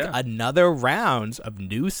this week, another round of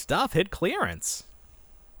new stuff hit clearance.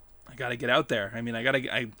 I got to get out there. I mean,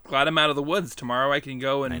 I'm glad I'm out of the woods. Tomorrow I can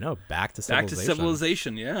go and... I know, back to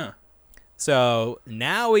civilization. Yeah. So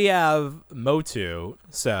now we have Motu.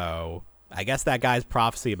 So I guess that guy's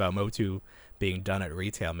prophecy about Motu being done at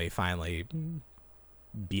retail may finally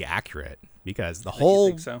be accurate, because the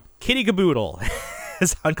whole kitty caboodle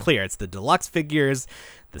is on clearance. The deluxe figures,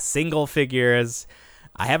 the single figures.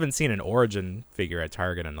 I haven't seen an Origin figure at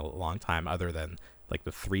Target in a long time, other than like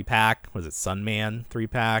the 3-pack. Was it Sunman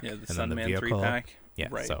 3-pack? Yeah, the Sunman 3-pack. Yeah,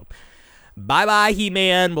 right. So bye-bye,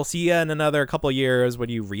 He-Man. We'll see you in another couple years when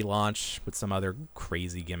you relaunch with some other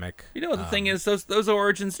crazy gimmick. You know, the thing is, those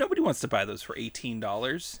Origins, nobody wants to buy those for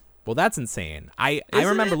 $18. Well, that's insane. I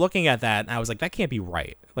remember looking at that, and I was like, that can't be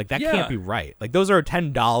right. Like, that can't be right. Like, those are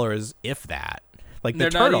 $10, if that. Like,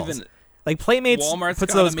 the turtles. Not even, like, Playmates Walmart's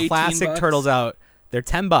puts those classic turtles out. They're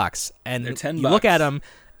 $10, and they're $10. You look at them,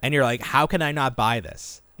 and you're like, how can I not buy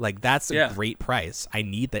this? Like, that's a great price. I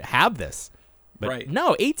need to have this. But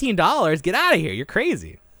no, $18, get out of here. You're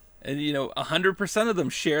crazy. And, you know, 100% of them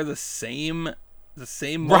share the same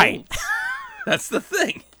molds. Right. That's the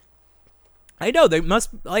thing. I know, they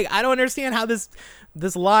must, like, I don't understand how this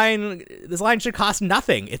line should cost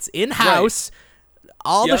nothing. It's in-house,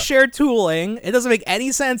 all the shared tooling. It doesn't make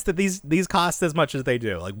any sense that these cost as much as they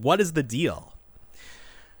do. Like, what is the deal?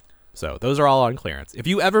 So those are all on clearance. If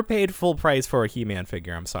you ever paid full price for a He-Man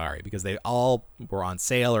figure, I'm sorry, because they all were on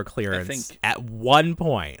sale or clearance at one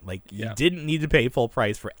point. Like, you didn't need to pay full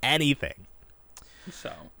price for anything.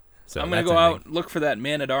 So I'm going to go out and look for that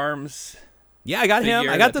Man-at-Arms. Yeah, I got him.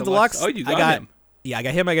 I got the deluxe. Oh, you got him. Yeah, I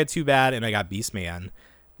got him. I got Too Bad, and I got Beastman,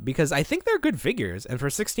 because I think they're good figures. And for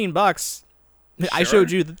 $16, I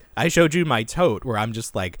showed you my tote where I'm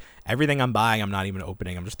just like, everything I'm buying, I'm not even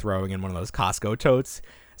opening. I'm just throwing in one of those Costco totes.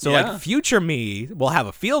 So like, future me will have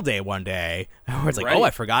a field day one day where it's like, oh, I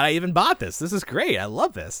forgot I even bought this. This is great. I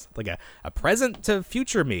love this. Like a present to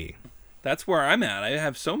future me. That's where I'm at. I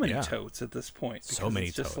have so many totes at this point. So many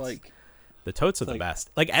it's totes. Just like, the totes are the best.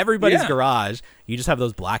 Like, everybody's garage, you just have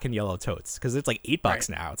those black and yellow totes, because it's like $8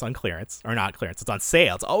 now. It's on clearance, or not clearance. It's on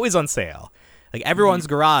sale. It's always on sale. Like, everyone's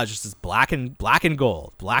garage is just black and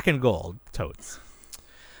gold totes.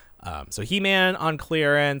 So He-Man on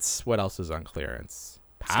clearance. What else is on clearance?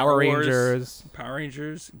 Power Rangers.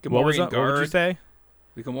 Gamorrean what was that? Guard. What did you say?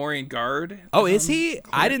 The Gamorrean Guard. Oh, is he?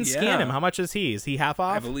 I didn't scan him. How much is he? Is he half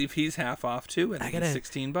off? I believe he's half off too. I think it's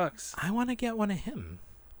 $16. I want to get one of him.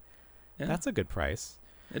 Yeah. That's a good price.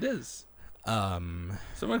 It is. So I'm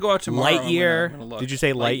gonna go out tomorrow. Lightyear. Did you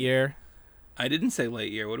say Lightyear? I didn't say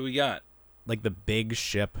Lightyear. What do we got? Like the big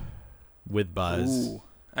ship with Buzz. Ooh.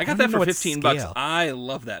 I got that for $15. I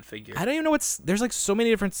love that figure. I don't even know there's like so many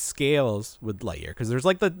different scales with Lightyear, because there's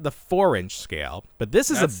like the 4-inch scale, but this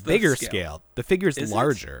is a bigger scale. The figure's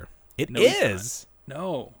larger. It is.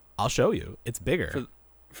 No. I'll show you. It's bigger.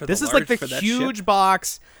 This is like the huge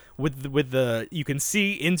box with the you can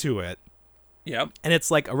see into it. Yep. And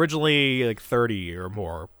it's like originally like 30 or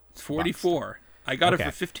more. It's 44. I got it for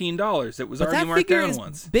 $15. It was but already marked down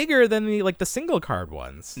once. Bigger than the single card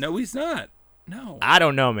ones. No, he's not. No. I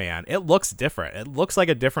don't know, man. It looks different. It looks like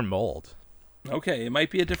a different mold. Okay, it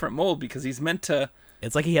might be a different mold, because he's meant to...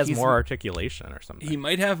 It's like he has more articulation or something. He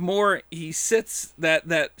might have more... He sits...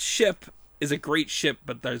 That ship is a great ship,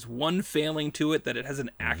 but there's one failing to it, that it has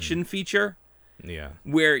an action feature. Yeah.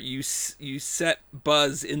 Where you set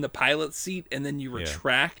Buzz in the pilot seat, and then you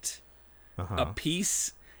retract a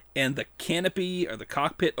piece, and the canopy or the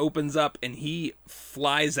cockpit opens up, and he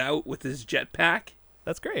flies out with his jetpack.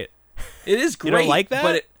 That's great. It is great. You don't like that?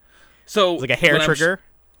 But it's like a hair trigger.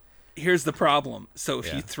 Here's the problem. So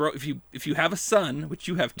if you have a son, which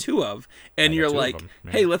you have 2 of, and you're like,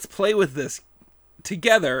 hey, let's play with this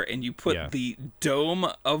together, and you put the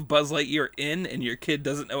dome of Buzz Lightyear in, and your kid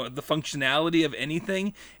doesn't know the functionality of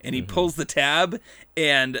anything, and he pulls the tab,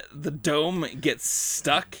 and the dome gets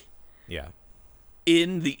stuck. Yeah.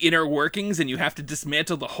 In the inner workings, and you have to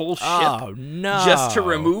dismantle the whole ship. Oh, no. Just to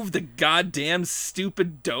remove the goddamn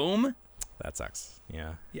stupid dome. That sucks.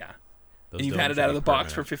 Yeah. Yeah. And you've had it out of the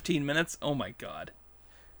box for 15 minutes? Oh my god.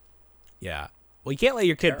 Yeah. Well, you can't let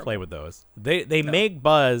your kid play with those. They make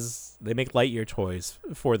Lightyear toys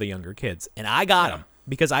for the younger kids, and I got them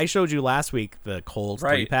because I showed you last week the Cold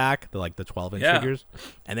 3-pack, the 12-inch figures,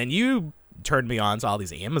 and then you turned me on to all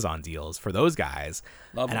these Amazon deals for those guys.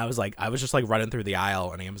 Love and them. I was just like running through the aisle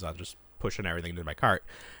on Amazon, just pushing everything into my cart.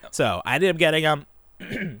 So I ended up getting them.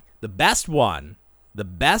 The best one,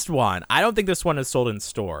 I don't think this one is sold in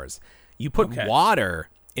stores. You put water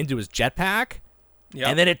into his jetpack,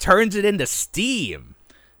 and then it turns it into steam.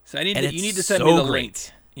 So you need to send me the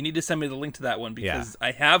link. You need to send me the link to that one, because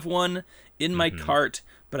I have one in my cart,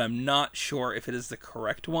 but I'm not sure if it is the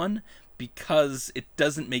correct one, because it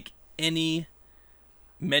doesn't make any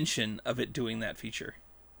mention of it doing that feature.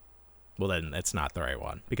 Well, then it's not the right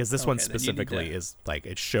one, because this one specifically is like,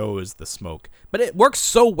 it shows the smoke, but it works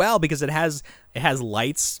so well because it has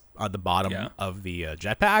lights on the bottom of the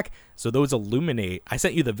jetpack, so those illuminate. I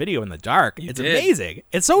sent you the video in the dark. It's amazing.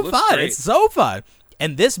 It's so fun. Great. It's so fun.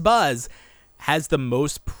 And this Buzz has the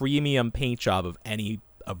most premium paint job of any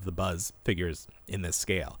of the Buzz figures in this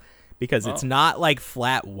scale, because it's not like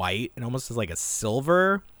flat white. It almost is like a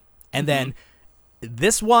silver, and then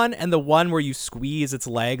this one and the one where you squeeze its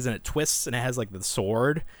legs and it twists and it has like the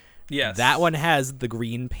sword. Yes. That one has the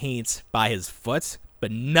green paint by his foot,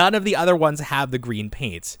 but none of the other ones have the green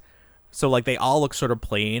paint. So like they all look sort of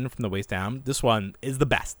plain from the waist down. This one is the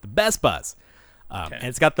best Buzz. And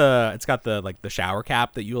it's got the like the shower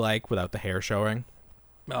cap that you like without the hair showing.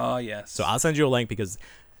 Oh yes. So I'll send you a link, because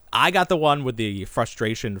I got the one with the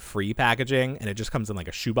frustration-free packaging, and it just comes in like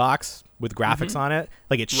a shoebox with graphics on it.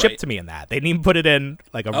 Like it shipped to me in that. They didn't even put it in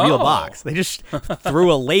like a real box. They just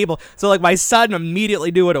threw a label. So like my son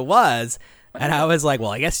immediately knew what it was, and I was like,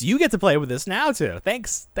 well, I guess you get to play with this now too.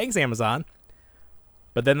 Thanks Amazon.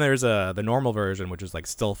 But then there's the normal version, which is like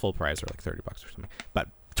still full price, or like $30 or something. But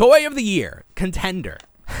Toy of the Year contender.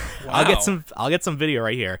 Wow. I'll get some video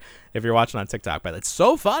right here if you're watching on TikTok. But it's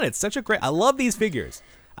so fun. It's such a great. I love these figures.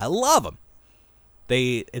 I love them.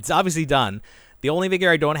 It's obviously done. The only figure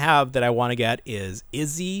I don't have that I want to get is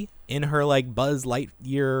Izzy in her like Buzz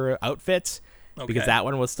Lightyear outfit, because that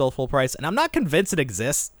one was still full price, and I'm not convinced it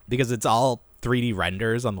exists because it's all 3D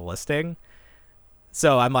renders on the listing.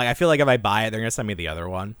 So I'm like, I feel like if I buy it, they're gonna send me the other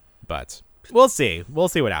one. But we'll see. We'll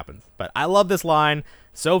see what happens. But I love this line.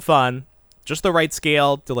 So fun. Just the right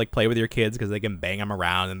scale to like play with your kids, because they can bang them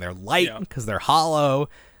around, and they're light because they're hollow.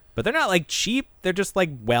 But they're not like cheap. They're just like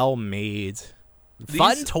well-made,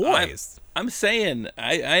 fun toys. I'm saying,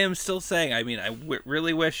 I am still saying, I mean, I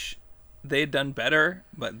really wish they had done better,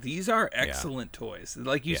 but these are excellent toys.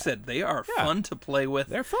 Like you said, they are fun to play with.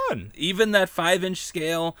 They're fun. Even that 5-inch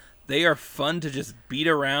scale, they are fun to just beat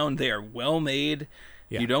around. They are well-made.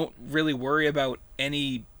 Yeah. You don't really worry about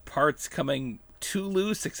any parts coming too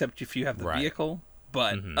loose, except if you have the vehicle.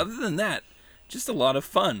 But other than that, just a lot of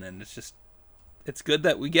fun, and it's good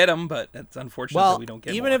that we get them, but it's unfortunate that we don't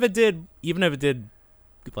get even more. Even if it did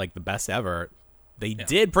like the best ever, they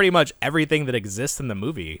did pretty much everything that exists in the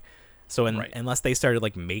movie. So unless they started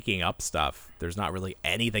like making up stuff, there's not really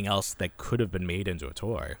anything else that could have been made into a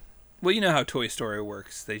toy. Well, you know how Toy Story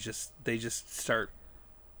works. They just start,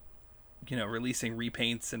 releasing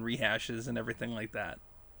repaints and rehashes and everything like that.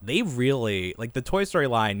 They really, like, the Toy Story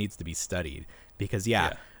line needs to be studied, because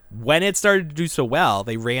when it started to do so well,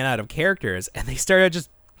 they ran out of characters, and they started just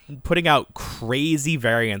putting out crazy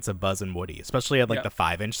variants of Buzz and Woody, especially at like the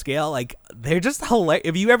 5-inch scale. Like, they're just hilarious.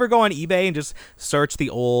 If you ever go on eBay and just search the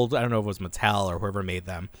old, I don't know if it was Mattel or whoever made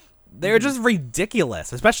them, they're just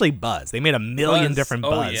ridiculous, especially Buzz. They made a million different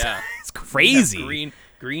Buzz. Yeah. It's crazy.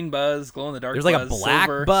 Green Buzz, glow in the dark. There's Buzz, like a black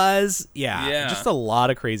silver. Buzz. Yeah, just a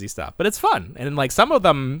lot of crazy stuff. But it's fun, and like some of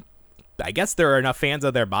them, I guess there are enough fans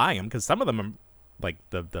out there buying them, because some of them are like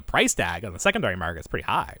the price tag on the secondary market is pretty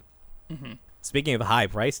high. Speaking of high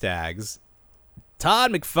price tags,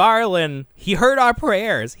 Todd McFarlane, he heard our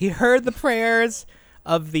prayers. He heard the prayers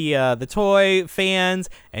of the toy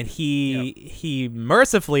fans, and he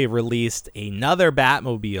mercifully released another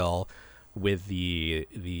Batmobile with the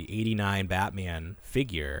 89 Batman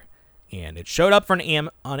figure, and it showed up on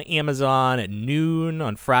Amazon at noon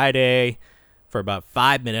on Friday for about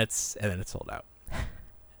 5 minutes, and then it sold out.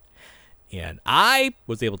 And I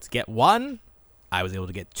was able to get one. I was able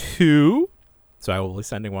to get two, so I will be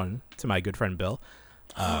sending one to my good friend Bill.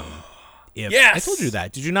 Yes! I told you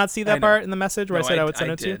that. Did you not see that part in the message where I said I would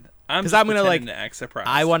send it to you? Because I'm gonna like act surprised.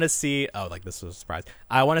 I want to see. Oh, like this was a surprise.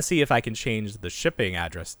 I want to see if I can change the shipping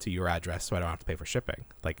address to your address, so I don't have to pay for shipping.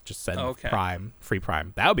 Like just send free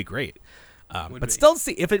Prime. That would be great. But still,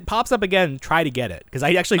 see if it pops up again. Try to get it, because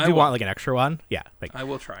I actually do want like an extra one. Yeah, like, I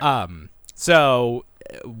will try. So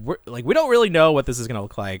we don't really know what this is gonna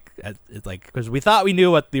look like. It's like because we thought we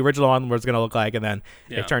knew what the original one was gonna look like, and then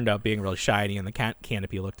it turned out being really shiny, and the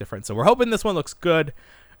canopy looked different. So we're hoping this one looks good.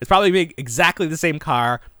 It's probably be exactly the same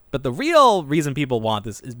car, but the real reason people want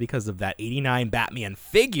this is because of that '89 Batman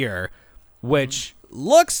figure, which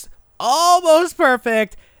looks almost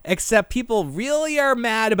perfect, except people really are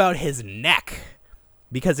mad about his neck,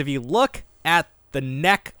 because if you look at the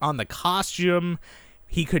neck on the costume,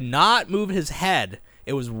 he could not move his head.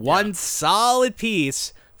 It was one solid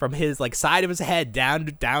piece from his side of his head down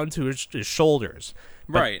to his shoulders.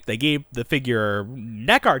 But Right. they gave the figure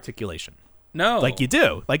neck articulation. No. Like you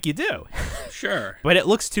do. Sure. But it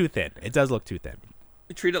looks too thin. It does look too thin.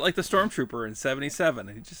 You treat it like the Stormtrooper in 77.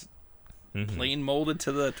 He just plain molded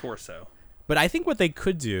to the torso. But I think what they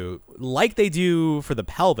could do, like they do for the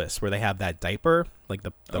pelvis, where they have that diaper, like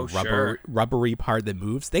the rubbery part that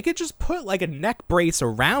moves, they could just put a neck brace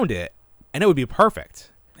around it, and it would be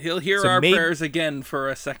perfect. He'll hear our prayers again for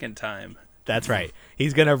a second time. That's right.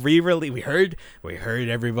 He's gonna re-release. We heard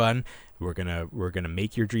everyone. We're gonna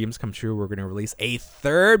make your dreams come true. We're gonna release a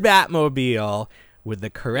third Batmobile with the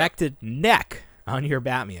corrected neck on your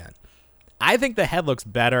Batman. I think the head looks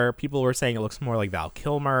better. People were saying it looks more like Val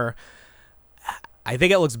Kilmer. I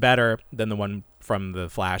think it looks better than the one from the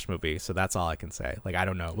Flash movie, so that's all I can say. I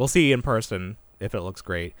don't know. We'll see in person if it looks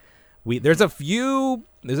great. There's a few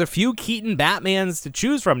Keaton Batmans to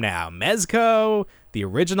choose from now. Mezco, the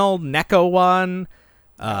original Neko one,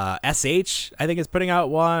 SH I think is putting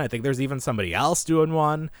out one. I think there's even somebody else doing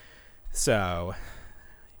one. So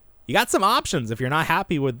you got some options. If you're not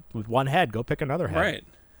happy with one head, go pick another head. Right.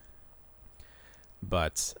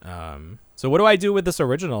 But so what do I do with this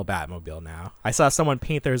original Batmobile now? I saw someone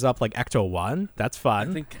paint theirs up like Ecto 1. That's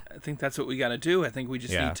fun. I think that's what we got to do. I think we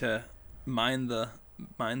just need to mine the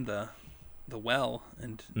well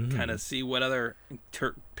and kind of see what other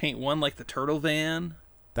paint one like the Turtle Van.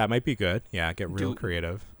 That might be good. Yeah, get real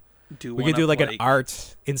creative. We could do an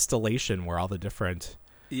art installation where all the different.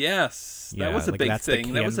 Yes, that was a big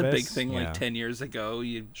thing. That was a big thing 10 years ago.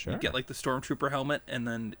 You'd get the Stormtrooper helmet, and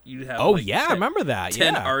then you'd have I remember that.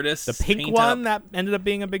 10 artists. The pink one that ended up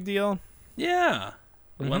being a big deal. Yeah,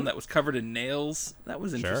 the one that was covered in nails. That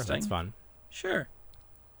was interesting. Sure, that's fun. Sure.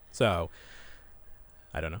 So,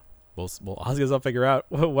 I don't know. I'll figure out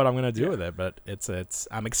what I'm gonna do with it, but it's.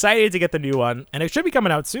 I'm excited to get the new one, and it should be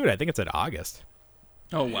coming out soon. I think it's in August.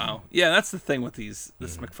 Oh wow, yeah, that's the thing with this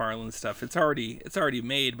McFarlane stuff. It's already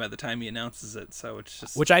made by the time he announces it, so it's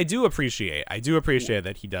just, which I do appreciate. I do appreciate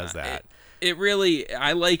that he does that. It really,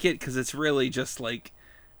 I like it because it's really just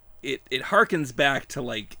it harkens back to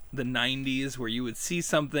the 90s where you would see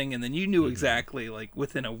something and then you knew exactly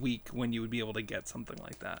within a week when you would be able to get something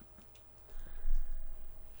like that.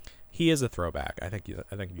 He is a throwback. I think you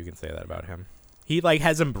can say that about him. He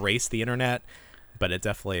has embraced the internet. But it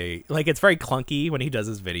definitely it's very clunky when he does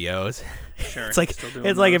his videos. Sure, it's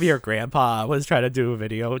like if your grandpa was trying to do a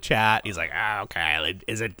video chat, he's like, okay,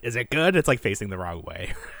 is it good? It's facing the wrong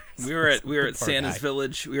way. We were at Santa's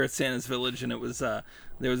Village. We were at Santa's Village, and it was there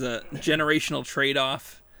was a generational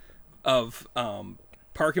trade-off of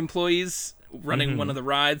park employees running one of the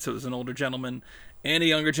rides. So it was an older gentleman and a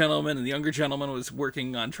younger gentleman, and the younger gentleman was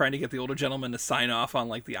working on trying to get the older gentleman to sign off on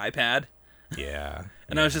the iPad. Yeah.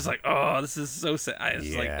 And I was just oh, this is so sad. I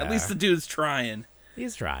was at least the dude's trying.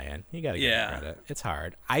 He's trying. You got to give him credit. It's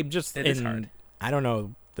hard. It is hard. I don't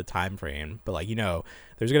know the time frame, but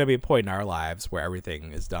there's going to be a point in our lives where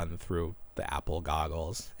everything is done through the Apple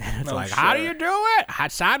goggles. And it's how do you do it? I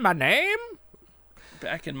sign my name?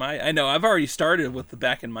 I know, I've already started with the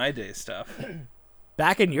back in my day stuff.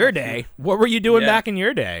 Back in your day? What were you doing back in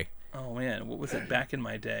your day? Oh man, what was it back in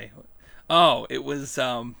my day? Oh, it was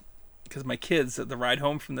because my kids at the ride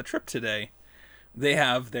home from the trip today, they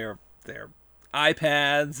have their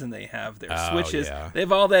iPads and they have their Switches. Yeah. They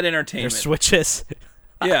have all that entertainment. Their Switches.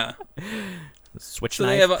 Yeah. Switch so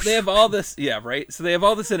knife. they have all this. Yeah, right. So they have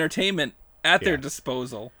all this entertainment at their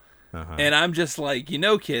disposal, and I'm just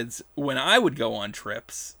kids. When I would go on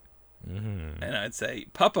trips, and I'd say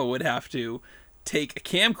Papa would have to take a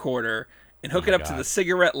camcorder and hook it up to the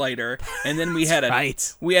cigarette lighter, and then we had a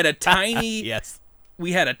tiny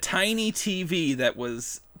we had a tiny TV that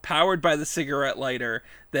was powered by the cigarette lighter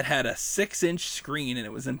that had a 6-inch screen, and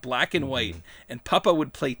it was in black and white, and Papa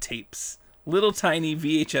would play tapes, little tiny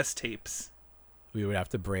VHS tapes. We would have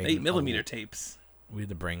to bring 8mm tapes.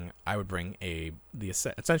 I would bring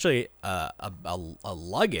essentially a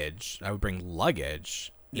luggage. I would bring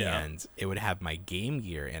luggage, and it would have my Game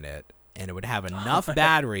Gear in it, and it would have enough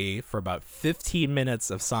battery for about 15 minutes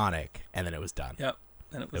of Sonic, and then it was done. Yep,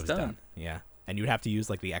 and it was done. Yeah. and you'd have to use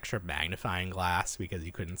like the extra magnifying glass because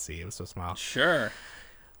you couldn't see. It was so small. Sure.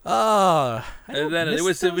 Oh, And then it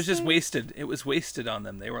was just wasted. It was wasted on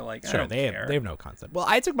them. They were like, I don't care. They have no concept. Well,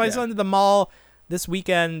 I took my son to the mall this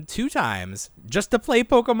weekend 2 times just to play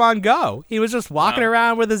Pokemon Go. He was just walking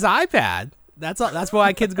around with his iPad. That's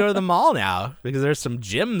why kids go to the mall now, because there's some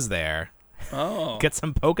gyms there. Oh. Get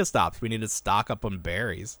some Pokestops. We need to stock up on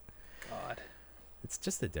berries. God. It's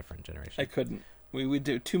just a different generation. I couldn't. We would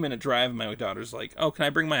do a 2-minute drive, and my daughter's like, "Oh, can I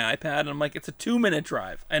bring my iPad?" And I'm like, "It's a 2-minute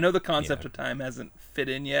drive. I know the concept of time hasn't fit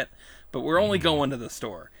in yet, but we're only going to the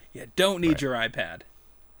store. You don't need your iPad.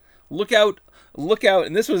 Look out!"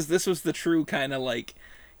 And this was the true kind of like,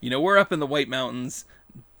 we're up in the White Mountains,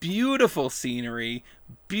 beautiful scenery,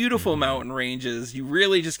 beautiful mountain ranges. You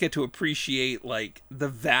really just get to appreciate like the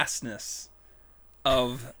vastness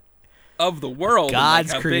of the world,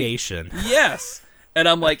 God's and, like, creation. Yes, and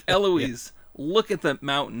I'm like, Eloise. Look at the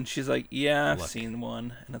mountain. She's like, yeah, I've seen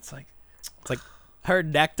one. And it's like her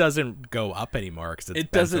neck doesn't go up anymore because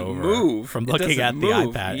it doesn't move from looking at the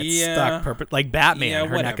iPad. It's stuck perfect, like Batman.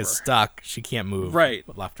 Her neck is stuck. She can't move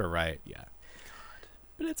left or right. Yeah,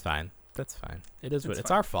 but it's fine. That's fine. It is.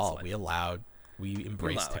 It's our fault. We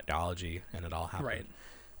embraced technology, and it all happened. Right.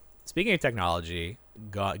 Speaking of technology,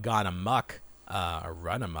 gone amok, or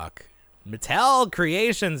run amok. Mattel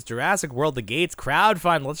Creations Jurassic World The Gates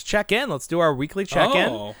crowdfund. Let's check in. Let's do our weekly check-in.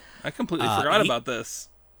 Oh, I completely forgot about this.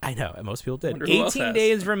 I know, and most people did. 18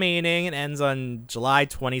 days remaining. It ends on July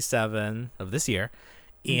 27 of this year.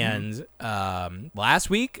 And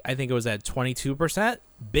last week, I think it was at 22%.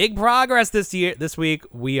 Big progress this week.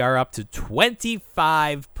 We are up to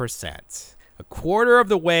 25%. A quarter of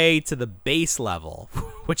the way to the base level,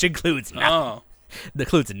 which includes nothing.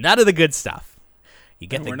 Includes none of the good stuff. You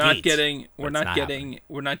get we're not getting the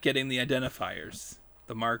identifiers,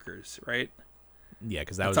 the markers, right? Yeah,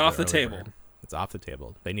 because that was off the table. Word. It's off the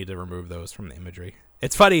table. They need to remove those from the imagery.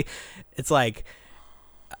 It's funny. It's like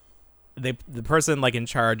the person like in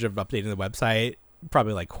charge of updating the website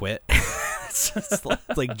probably like quit. It's just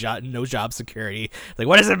like no job security. Like,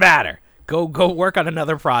 what does it matter? Go work on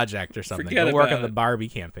another project or something. Go work on the Barbie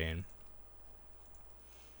campaign.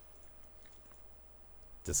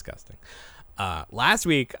 Disgusting. Last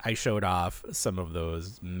week, I showed off some of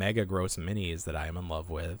those mega gross minis that I am in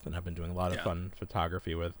love with, and I've been doing a lot of fun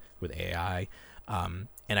photography with AI. And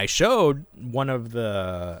I showed what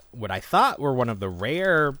I thought were one of the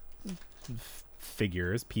rare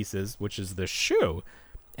pieces, which is the shoe.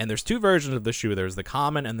 And there's 2 versions of the shoe. There's the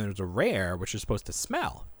common, and there's a rare, which is supposed to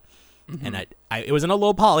smell. And it was in a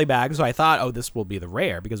low poly bag, so I thought, oh, this will be the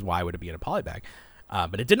rare, because why would it be in a poly bag?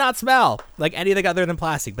 But it did not smell like anything other than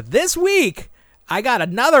plastic. But this week, I got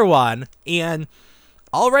another one, and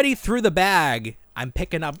already through the bag, I'm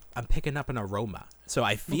picking up an aroma. So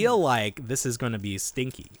I feel like this is going to be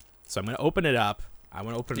stinky. So I'm going to open it up. I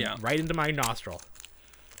want to open it right into my nostril.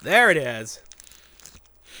 There it is.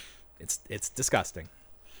 It's disgusting.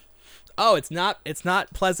 Oh, it's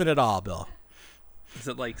not pleasant at all, Bill. Is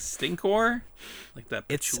it like stinkor? Like that?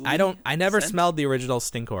 I never smelled the original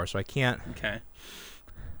stinkor, so I can't. Okay.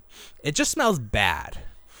 It just smells bad.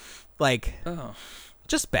 Like,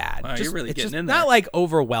 just bad. Wow, you're really getting in there. Not like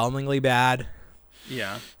overwhelmingly bad.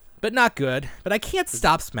 Yeah. But not good. But I can't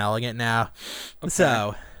stop smelling it now. Okay.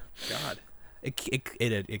 So, God,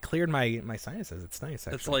 it cleared my sinuses. It's nice.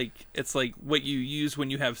 Actually. It's like what you use when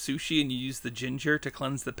you have sushi and you use the ginger to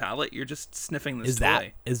cleanse the palate. You're just sniffing this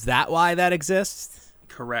toy. Is that why that exists?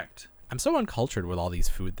 Correct. I'm so uncultured with all these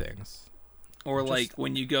food things. Or like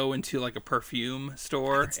when you go into like a perfume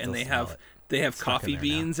store and they have coffee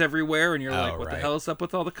beans everywhere, and you're like, what the hell is up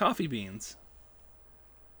with all the coffee beans?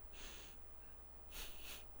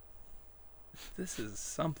 This is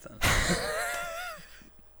something.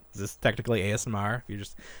 Is this technically ASMR? You're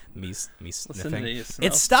just me sniffing.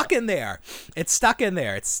 It's stuck in there. It's stuck in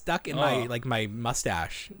there. It's stuck in my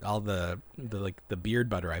mustache. All the beard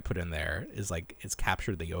butter I put in there it's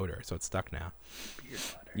captured the odor, so it's stuck now. Beard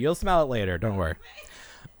butter. You'll smell it later. Don't worry.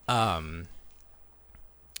 What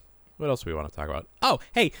else do we want to talk about? Oh,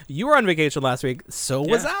 hey, you were on vacation last week. So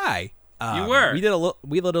was I. You were. We did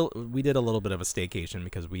a little bit of a staycation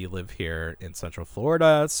because we live here in Central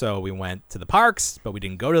Florida. So we went to the parks, but we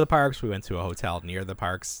didn't go to the parks. We went to a hotel near the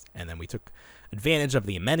parks, and then we took advantage of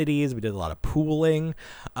the amenities. We did a lot of pooling,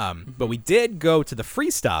 but we did go to the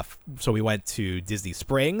free stuff. So we went to Disney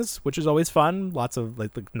Springs, which is always fun. Lots of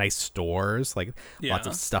like nice stores, lots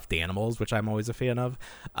of stuffed animals, which I'm always a fan of.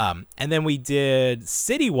 And then we did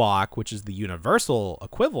City Walk, which is the Universal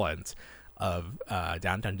equivalent of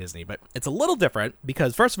downtown Disney, but it's a little different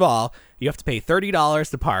because first of all, you have to pay $30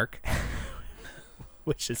 to park,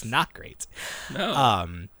 which is not great.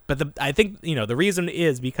 No. But I think, the reason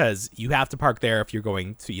is because you have to park there if you're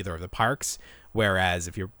going to either of the parks, whereas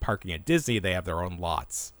if you're parking at Disney, they have their own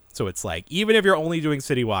lots. So it's like, even if you're only doing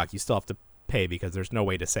City Walk, you still have to pay because there's no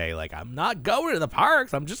way to say, like, I'm not going to the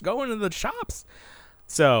parks, I'm just going to the shops.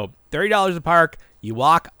 So $30 a park, you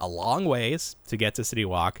walk a long ways to get to City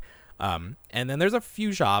Walk. And then there's a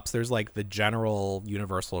few shops. There's like the general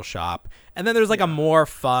Universal shop. And then there's like a more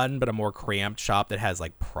fun but a more cramped shop that has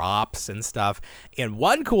like props and stuff. And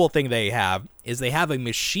one cool thing they have is they have a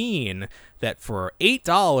machine that for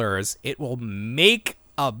 $8, it will make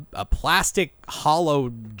a plastic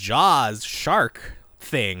hollow Jaws shark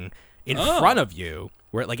thing in front of you,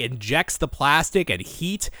 where it like injects the plastic and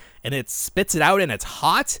heat and it spits it out and it's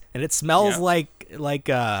hot and it smells like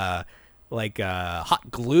hot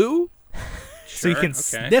glue. So you can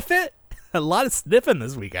sniff it. A lot of sniffing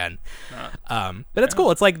this weekend. But it's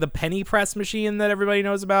cool. It's like the penny press machine that everybody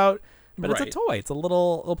knows about, but it's a toy. It's a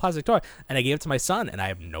little plastic toy. And I gave it to my son, and I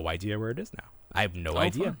have no idea where it is now. I have no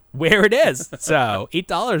idea where it is. So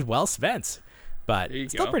 $8 well spent, but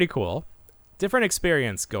it's still pretty cool. Different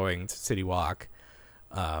experience going to City Walk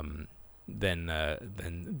than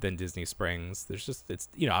Disney Springs. There's just, it's,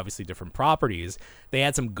 obviously different properties. They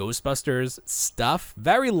had some Ghostbusters stuff,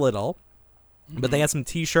 very little, but they had some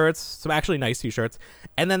t-shirts, some actually nice t-shirts.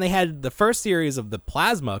 And then they had the first series of the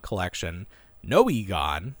Plasma collection, no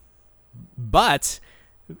Egon, but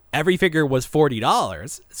every figure was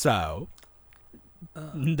 $40. So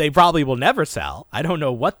they probably will never sell. I don't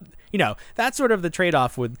know what, that's sort of the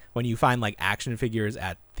trade-off with when you find like action figures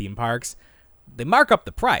at theme parks. They mark up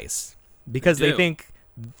the price because they think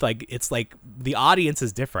like it's like the audience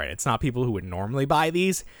is different. It's not people who would normally buy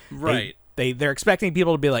these. Right. They're expecting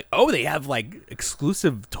people to be like, oh, they have like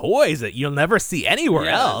exclusive toys that you'll never see anywhere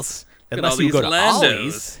else unless you go to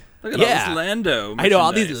Ollie's. Look at all this Lando. I know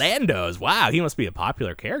all these Landos. Wow, he must be a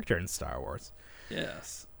popular character in Star Wars.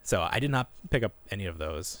 Yes. So I did not pick up any of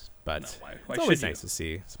those, but why it's always nice to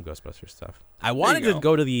see some Ghostbusters stuff. I wanted to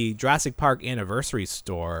go to the Jurassic Park Anniversary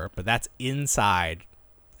store, but that's inside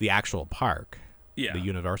the actual park, the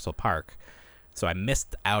Universal Park. So I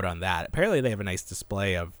missed out on that. Apparently they have a nice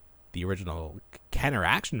display of the original Kenner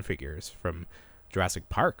action figures from Jurassic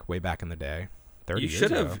Park way back in the day. 30 years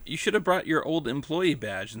ago. You should have brought your old employee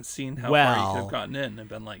badge and seen how far you could have gotten in and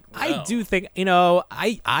been like, I do think,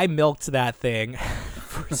 I milked that thing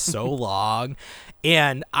for so long.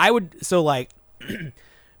 And I would, so like,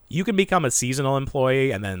 you can become a seasonal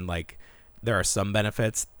employee and then like, there are some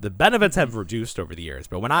benefits. The benefits have reduced over the years.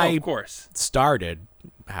 But when I started,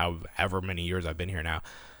 however many years I've been here now,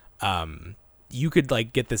 you could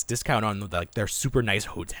like get this discount on like their super nice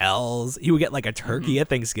hotels. You would get like a turkey at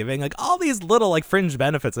Thanksgiving, like all these little like fringe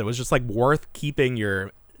benefits that was just like worth keeping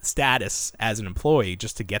your status as an employee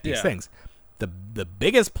just to get these things. The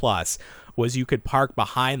biggest plus was you could park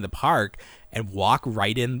behind the park and walk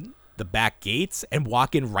right in the back gates and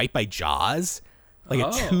walk in right by Jaws, like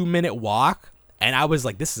a 2-minute walk. And I was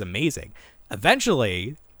like, this is amazing.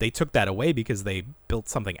 Eventually they took that away because they built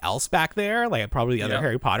something else back there, like probably the other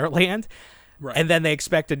Harry Potter land. Right. And then they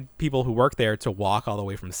expected people who work there to walk all the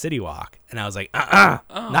way from City Walk. And I was like, not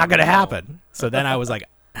going to happen. So then I was like,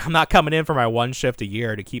 I'm not coming in for my one shift a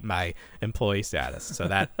year to keep my employee status. So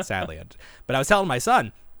that sadly. But I was telling my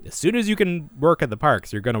son, as soon as you can work at the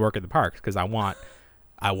parks, you're going to work at the parks because I want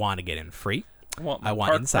to get in free. I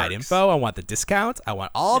want inside info. I want the discounts. I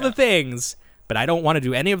want all the things, but I don't want to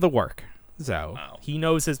do any of the work. So he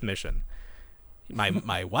knows his mission.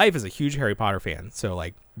 My wife is a huge Harry Potter fan, so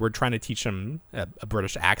like we're trying to teach him a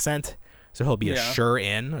British accent, so he'll be a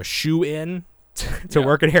shoe-in to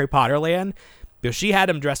work at Harry Potter Land. Because she had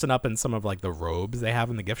him dressing up in some of like the robes they have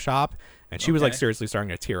in the gift shop, and she was like seriously starting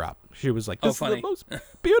to tear up. She was like, "This is the most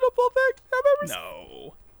beautiful thing I've ever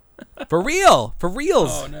seen." No, for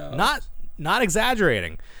reals. Oh, no. Not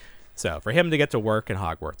exaggerating. So for him to get to work in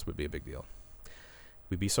Hogwarts would be a big deal.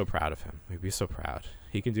 We'd be so proud of him. We'd be so proud.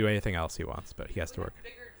 He can do anything else he wants, but he has to work.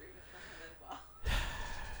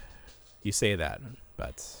 You say that,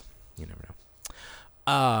 but you never know.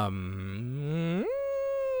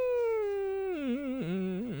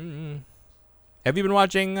 Have you been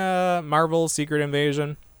watching Marvel's Secret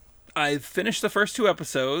Invasion? I've finished the first 2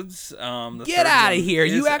 episodes. Get out of here!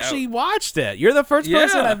 You actually watched it. You're the first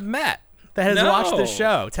person I've met that has watched the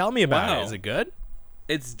show. Tell me about it. Is it good?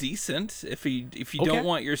 It's decent. If you don't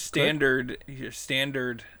want your standard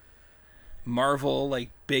Marvel like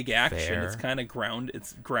big action, it's kind of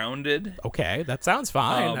grounded. Okay, that sounds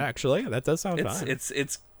fine. Actually, that does sound fine.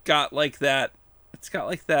 It's got like that. It's got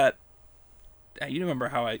like that you remember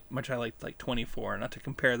how much I liked like 24. Not to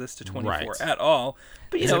compare this to 24 Right. at all,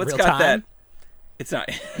 but Is it's it real got that. time? It's not.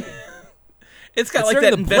 It's got It's like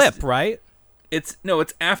during that the blip, right? It's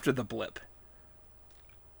after the blip.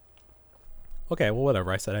 Okay, well,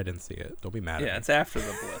 whatever. I said I didn't see it. Don't be mad at Yeah, me. it's after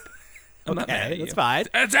the blip. I'm not mad Okay, at that's you. fine.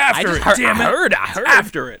 It's after I it. just heard, Damn it. I heard.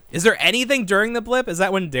 After it. Is there anything during the blip? Is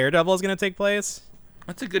that when Daredevil is going to take place?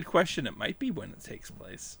 That's a good question. It might be when it takes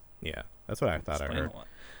place. Yeah, that's what I thought I Explain heard. a lot.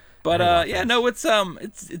 But I heard yeah, about no,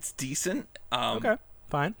 it's decent. Okay,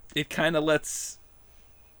 fine. It kind of lets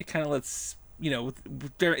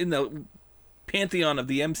they're in the pantheon of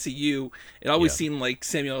the MCU. It always seemed like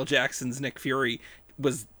Samuel L. Jackson's Nick Fury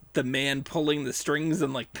was the man pulling the strings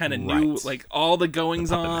and like kind of knew Right. like all the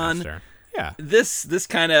goings on. Master. Yeah. This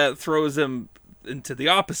kind of throws him into the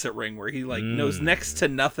opposite ring where he like knows next to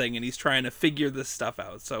nothing and he's trying to figure this stuff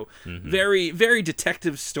out. So very, very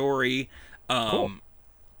detective story. Cool.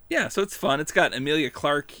 Yeah, so it's fun. It's got Emilia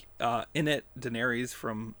Clarke in it, Daenerys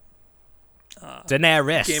from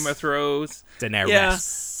Daenerys. Game of Thrones.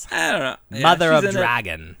 Daenerys. Yeah, I don't know. Yeah, Mother she's of in it.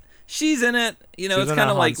 Dragon. She's in it. You know, She was it's in kind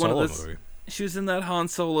that of like Han one of Solo those. movie. She was in that Han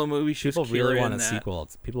Solo movie. She People was really Kira want in a that. sequel.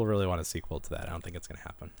 People really want a sequel to that. I don't think it's going to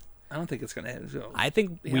happen. I don't think it's gonna happen. So, I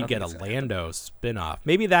think yeah, I we don't get a think it's gonna Lando spin-off.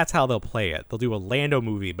 Maybe that's how they'll play it. They'll do a Lando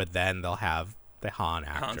movie, but then they'll have the Han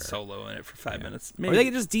actor. Han Solo in it for 5 minutes. Or Maybe. they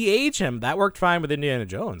can just de-age him. That worked fine with Indiana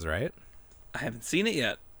Jones, right? I haven't seen it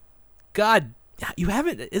yet. God, you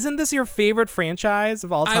haven't? Isn't this your favorite franchise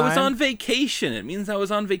of all time? I was on vacation. It means I was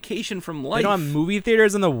on vacation from life. They don't have movie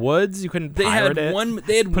theaters in the woods. You couldn't They pirate had it. one.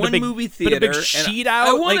 They had Put a one big- movie Put theater. a big and sheet I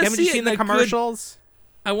out. wanna Like, haven't see you it seen in the a good- commercials?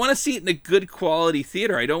 I want to see it in a good quality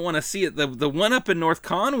theater. I don't want to see it. The one up in North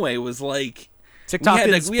Conway was like TikTok had,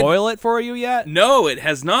 didn't like, we had- spoil it for you yet. no, it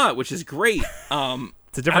has not, which is great. It's a I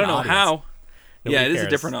different don't know audience. how. Nobody Yeah, it is a cares.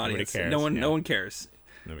 different Nobody audience. cares, No one, yeah. no one cares.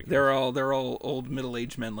 Nobody cares. They're all old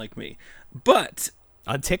middle-aged men like me. But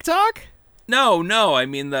On TikTok? no, I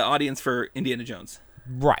mean the audience for Indiana Jones.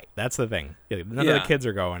 Right, that's the thing. Yeah, none of Yeah. the kids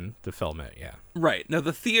are going to film it. Yeah. Right. No,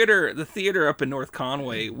 the theater up in North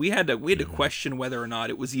Conway, we had to question whether or not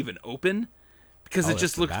it was even open because Oh, it that's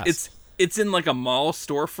just the looked best. it's in like a mall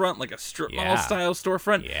storefront, like a strip mall Yeah. style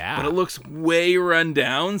storefront. Yeah. But it looks way run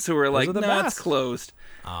down, so we're like, are the no, it's best. closed.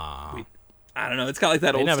 Aw. I don't know. It's got like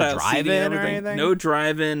that They old didn't have a style seating drive-in and or everything. anything? No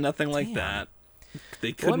drive-in, nothing like Damn. that. They Well,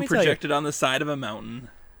 let couldn't me tell you- project it on the side of a mountain.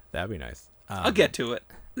 That'd be nice. I'll get to it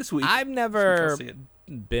this week. I've I'll never see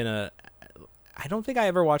it. been I don't think I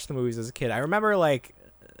ever watched the movies as a kid. I remember like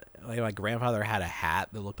my grandfather had a hat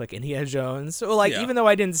that looked like Indiana Jones. So like Yeah. even though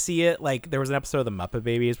I didn't see it, like there was an episode of the Muppet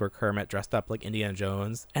Babies where Kermit dressed up like Indiana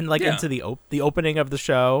Jones, and like Yeah. into the opening of the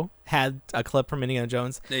show had a clip from Indiana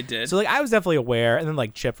Jones. They did. So like I was definitely aware, and then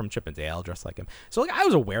like Chip from Chip and Dale dressed like him. So like I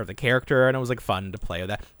was aware of the character, and it was like fun to play with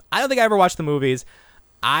that. I don't think I ever watched the movies.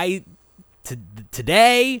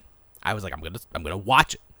 Today I was like I'm gonna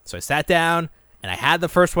watch it. So I sat down and I had the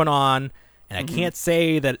first one on, and I can't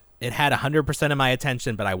say that it had 100% of my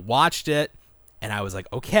attention, but I watched it and I was like,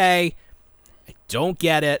 okay, I don't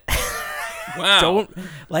get it. Wow. Don't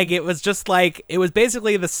like it was just like it was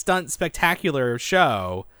basically the stunt spectacular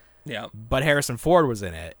show, Yeah. but Harrison Ford was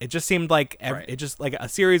in it. It just seemed like Right. it just like a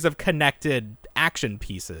series of connected action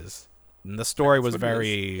pieces, and the story was what it is.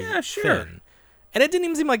 very Yeah, sure. thin. And it didn't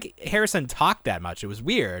even seem like Harrison talked that much. It was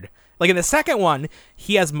weird. Like in the second one,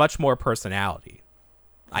 he has much more personality.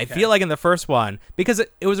 I Okay. feel like in the first one, because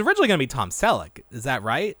it was originally going to be Tom Selleck. Is that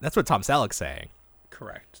right? That's what Tom Selleck's saying.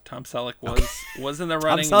 Correct. Tom Selleck was in the Tom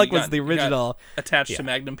running. Selleck He was got- the he got original. attached Yeah. to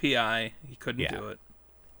Magnum PI. He couldn't Yeah. do it.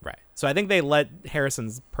 Right. So I think they let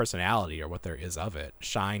Harrison's personality, or what there is of it,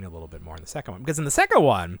 shine a little bit more in the second one. Because in the second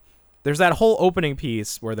one, there's that whole opening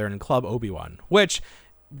piece where they're in Club Obi-Wan, which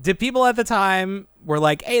did people at the time were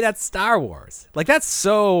like, hey, that's Star Wars. Like that's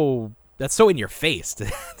so in your face to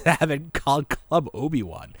have it called Club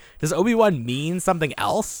Obi-Wan. Does Obi-Wan mean something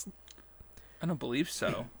else? I don't believe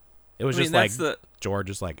so. It was I mean, just like that's George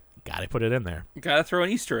is like, gotta put it in there. Gotta throw an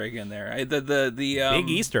Easter egg in there. The Big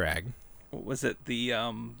Easter egg. What was it? The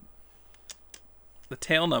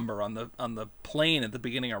tail number on the plane at the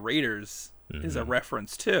beginning of Raiders is a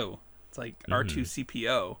reference too. It's like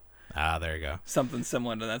R2CPO. Ah, there you go. Something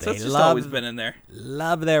similar to that. So They it's just love- always been in there.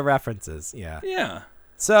 Love their references. Yeah. Yeah.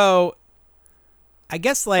 So, I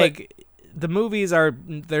guess like the movies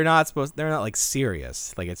they're not like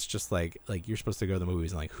serious. Like it's just like you're supposed to go to the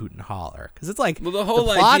movies and like hoot and holler because it's like Well, the whole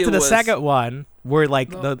plot idea to the was- second one where like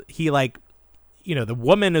the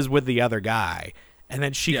woman is with the other guy And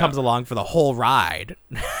then she Yeah. comes along for the whole ride.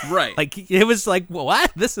 Right. Like, it was like,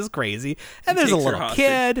 what? This is crazy. And there's a takes her little hostage.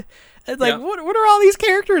 kid. It's like, Yeah. what are all these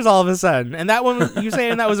characters all of a sudden? And that one, you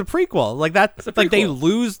saying that was a prequel. Like, that's a like they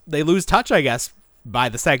prequel. lose touch, I guess, by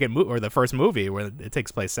the second or the first movie where it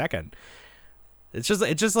takes place second. It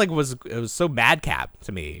just like it was so madcap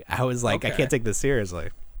to me. I was like, I Okay. can't take this seriously.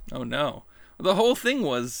 Oh no. The whole thing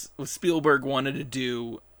was Spielberg wanted to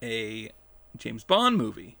do a James Bond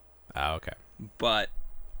movie, Oh, okay. but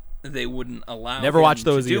they wouldn't allow Never him watched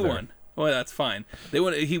those to do either. one. Well, that's fine.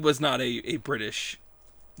 He was not a British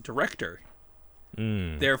director.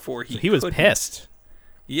 Therefore So he was couldn't. pissed.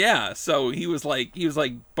 Yeah, so he was like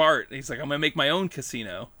Bart. He's like, I'm gonna make my own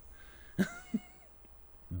casino.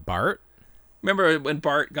 Bart? Remember when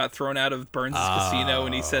Bart got thrown out of Burns' casino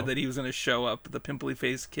and he said that he was gonna show up the pimply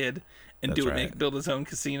faced kid and That's right. build his own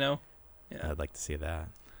casino? I'd like to see that.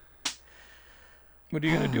 What are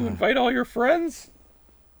you gonna do? Invite all your friends?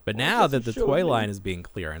 But now that the doesn't show toy me? line is being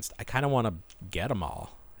clearanced, I kind of want to get them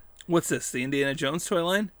all. What's this? The Indiana Jones toy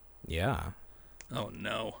line? Yeah. Oh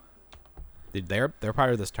no. Dude, they're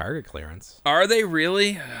part of this Target clearance. Are they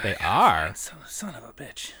really? They are. Son of a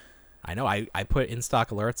bitch. I know. I put in stock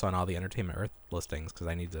alerts on all the Entertainment Earth listings because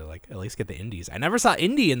I need to like at least get the indies. I never saw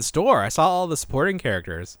indie in store. I saw all the supporting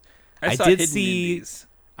characters. I saw did hidden see. indies.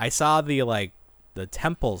 I saw the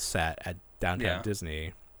temple set at Downtown Yeah.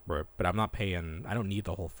 Disney, but I'm not paying. I don't need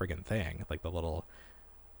the whole friggin' thing. Like the little,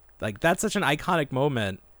 like that's such an iconic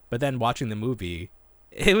moment. But then watching the movie,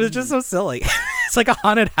 it was just so silly. It's like a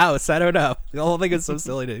haunted house. I don't know. The whole thing is so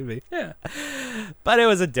silly to me. Yeah. But it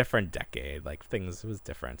was a different decade. Like it was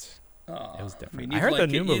different. Oh, It was different. you'd I heard the like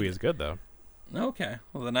new it- movie is good though. Okay.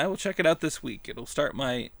 Well, then I will check it out this week. It'll start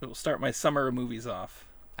my summer movies off.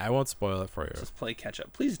 I won't spoil it for you. Just play catch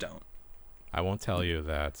up. Please don't. I won't tell you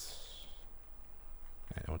that.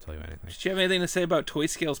 I won't tell you anything. Did you have anything to say about Toy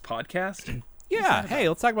Scales podcast? Yeah. Hey,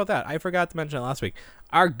 let's talk about that. I forgot to mention it last week.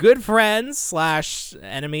 Our good friends /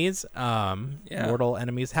 enemies, mortal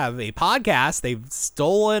enemies, have a podcast. They've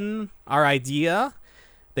stolen our idea.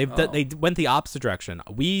 They went the opposite direction.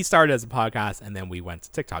 We started as a podcast, and then we went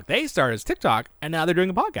to TikTok. They started as TikTok, and now they're doing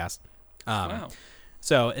a podcast. Wow.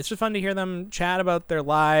 So it's just fun to hear them chat about their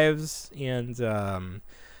lives, and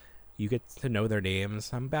you get to know their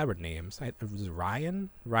names. I'm bad with names. It was Ryan.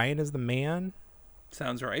 Ryan is the man,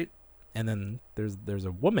 Sounds right. and then there's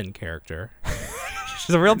a woman character.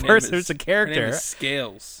 She's a real person. It's a character. Her name is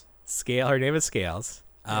Scales. Her name is Scales.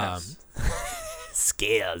 Yes.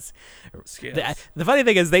 Scales. Scales. The funny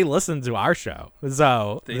thing is they listen to our show,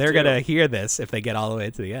 so They they're do. gonna hear this if they get all the way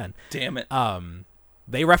to the end. Damn it.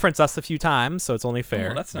 They reference us a few times, so it's only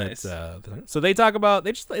fair. that's that, nice. so they talk about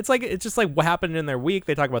it's just like what happened in their week.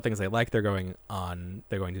 They talk about things they like. They're going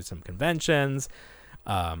to some conventions.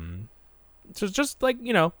 So it's just like,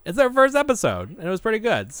 it's their first episode, and it was pretty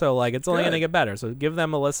good. So like it's only Good. gonna get better. So give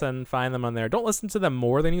them a listen. Find them on there. Don't listen to them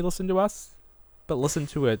more than you listen to us, but listen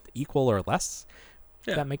to it equal or less.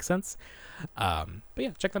 Yeah. If that makes sense. But yeah,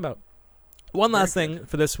 check them out. One last thing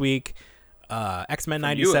for this week. X-Men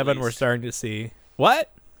From you, at 97. We're least. starting to see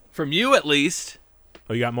what? From you, at least.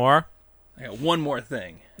 Oh, you got more? I got one more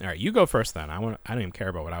thing. All right, you go first then. I don't even care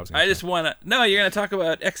about what I was going to I just want to. No, you're going to talk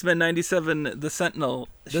about X-Men 97, the Sentinel.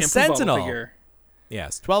 The shampoo Sentinel. bottle figure.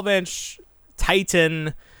 Yes, 12-inch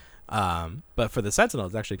Titan. But for the Sentinel,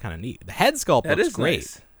 it's actually kind of neat. The head sculpt That looks is great.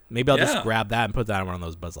 nice. Maybe I'll just Yeah. grab that and put that on one of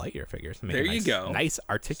those Buzz Lightyear figures. And make There a you nice, go. Nice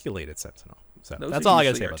articulated Sentinel. So Those that's are all I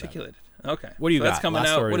got to usually say about that. articulated. Okay. What do you So got? That's coming Last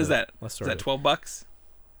out. story What to is the- that? last Is story that to- $12?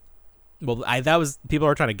 Well, that was people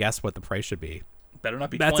are trying to guess what the price should be. Better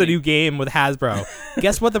not be. That's 20. a new game with Hasbro.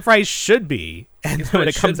 Guess what the price should be, and Guess when what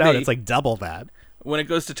it it comes should out, be. it's like double that. When it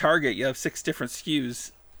goes to Target, you have 6 different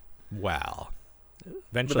SKUs. Wow. But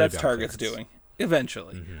Eventually, that's got Target's clearance. doing.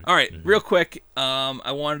 Eventually. All right, real quick.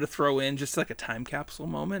 I wanted to throw in just like a time capsule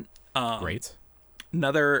moment. Great.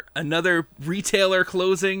 Another retailer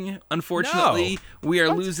closing. Unfortunately, we are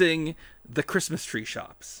losing the Christmas tree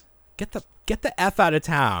shops. Get the F out of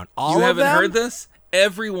town. All You of haven't them? heard this?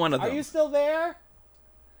 Every one of them. Are you still there?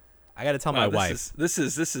 I got to tell my Wow, wife. This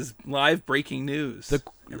is live breaking news.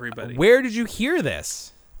 Everybody. Where did you hear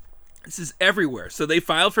this? This is everywhere. So they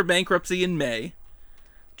filed for bankruptcy in May.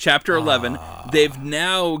 Chapter 11. They've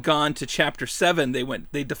now gone to Chapter 7.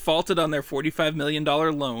 They defaulted on their $45 million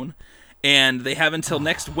loan, and they have until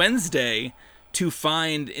next Wednesday to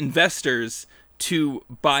find investors to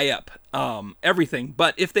buy up everything.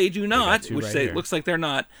 But if they do not, two which right they, here. looks like they're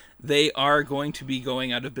not, they are going to be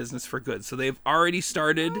going out of business for good. So they've already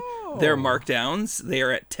started their markdowns. They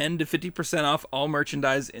are at 10 to 50% off all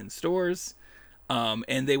merchandise in stores,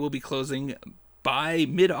 and they will be closing by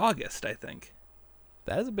mid-August, I think.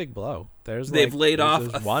 That is a big blow. They've laid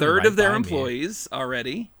off a third of their employees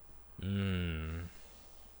already.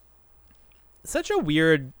 Such a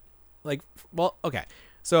weird, okay.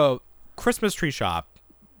 So Christmas tree shop.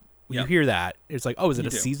 You hear that, it's like, oh, is it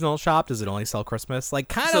a seasonal shop? Does it only sell Christmas? Like,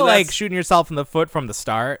 kind of like shooting yourself in the foot from the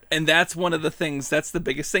start. And that's one of the things, that's the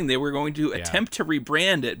biggest thing. They were going to attempt to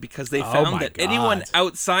rebrand it because they found that anyone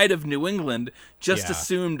outside of New England just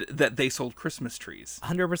assumed that they sold Christmas trees.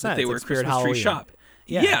 100%. They were a Christmas tree shop.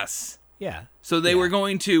 Yeah. Yes. Yeah. So they were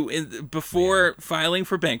going to, before filing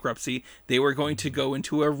for bankruptcy, they were going to go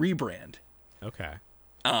into a rebrand. Okay.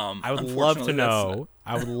 I would love to know.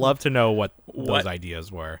 I would love to know what those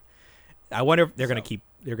ideas were. I wonder if they're going to keep.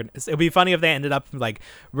 It'd be funny if they ended up like,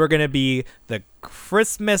 we're going to be the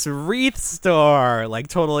Christmas wreath store, like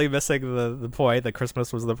totally missing the point that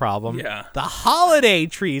Christmas was the problem. Yeah. The holiday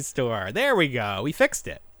tree store. There we go. We fixed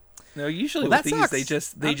it. No, usually with these, they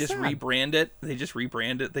just rebrand it. They just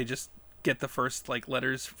rebrand it. They just get the first like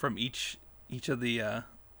letters from each of the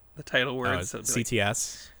title words. So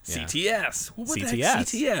CTS. Like, CTS. What the CTS. heck?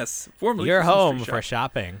 CTS. Formerly Your Christmas home tree for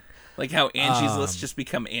shop. shopping. Like how Angie's List just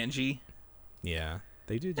become Angie. Yeah,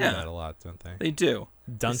 they do that a lot, don't they? They do.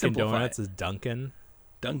 Dunkin' Donuts is Dunkin'.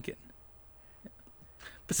 Dunkin'.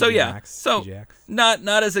 But so not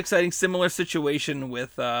as exciting. Similar situation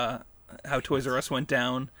with how Toys R Us went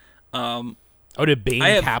down. Did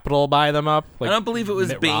Bain Capital buy them up? Like I don't believe it was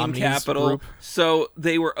Mitt Bain Romney's Capital. group? So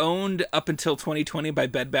they were owned up until 2020 by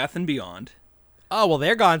Bed Bath & Beyond. Oh, well,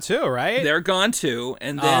 they're gone too, right? They're gone too.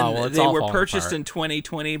 And then they were purchased apart. in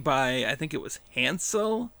 2020 by, I think it was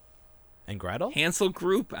Hansel. And Gretel? Hansel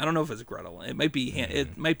Group. I don't know if it's Gretel. It might be.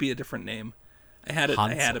 It might be a different name. I had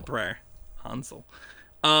it prior. Hansel.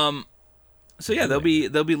 So yeah, they'll be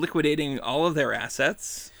liquidating all of their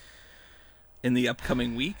assets in the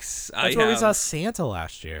upcoming weeks. That's where we saw Santa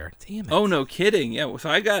last year. Damn it. Oh, no kidding. Yeah. So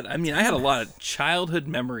I had a lot of childhood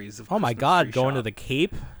memories of. Oh my God, going to the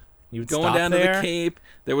Cape. You'd going down there to the Cape.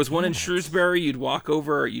 There was one in Shrewsbury. You'd walk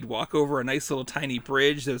over a nice little tiny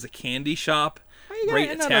bridge. There was a candy shop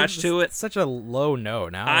right attached to it. Such a low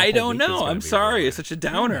note. Now I don't know. I'm sorry. It's such a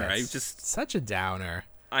downer. Such a downer.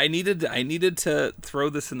 I needed to throw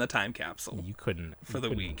this in the time capsule. You couldn't for the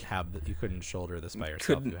week. You couldn't shoulder this by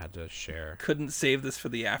yourself. You had to share. Couldn't save this for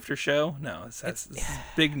the after show. No, this is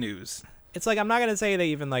big news. It's like, I'm not gonna say they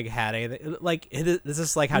even like had anything. Like this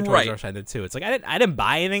is like how Toys R Us ended too. It's like I didn't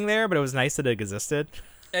buy anything there, but it was nice that it existed.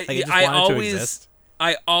 Like, it just wanted to exist.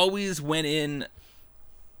 I always went in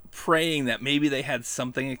praying that maybe they had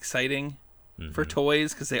something exciting for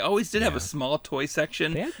toys, because they always did have a small toy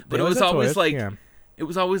section, but it was always like it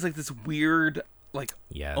was always like this weird, like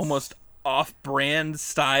almost off-brand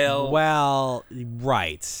style. Well,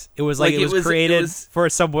 right. It was like it was created for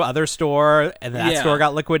some other store, and that store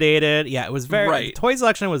got liquidated. Yeah, it was very. The toy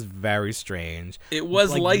selection was very strange. It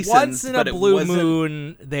was like licensed, once in a blue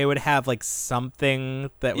moon, they would have like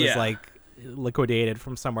something that was like liquidated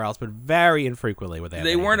from somewhere else, but very infrequently would they.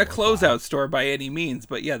 They weren't a closeout store by any means,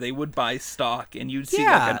 but yeah, they would buy stock, and you'd see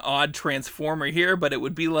like an odd Transformer here, but it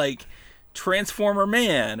would be like Transformer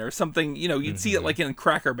Man or something. You know, you'd see it like in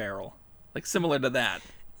Cracker Barrel. Like similar to that.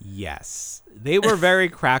 Yes. They were very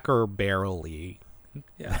Cracker Barrel-y.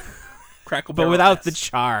 Yeah. Cracker Barrel. But without the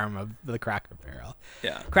charm of the Cracker Barrel.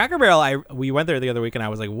 Yeah. Cracker Barrel, we went there the other week and I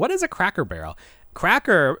was like, what is a Cracker Barrel?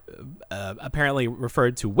 Cracker apparently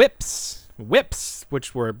referred to whips,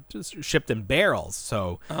 which were shipped in barrels.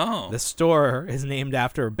 So the store is named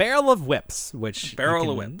after a barrel of whips, which barrel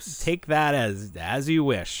of whips. Take that as you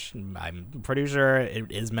wish. I'm pretty sure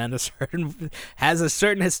it is meant has a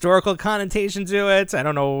certain historical connotation to it. I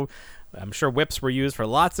don't know. I'm sure whips were used for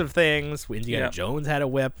lots of things. Indiana Jones had a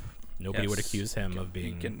whip. Nobody would accuse him of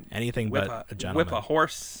being anything but a gentleman. Whip a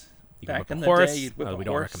horse. Back in the day, we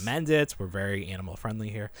don't recommend it. We're very animal friendly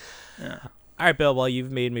here. Yeah. All right, Bill. Well,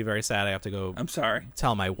 you've made me very sad. I have to go. I'm sorry.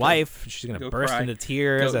 Tell my wife. She's gonna burst into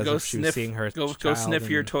tears as if she was seeing her. Go sniff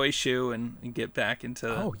your toy shoe and get back into.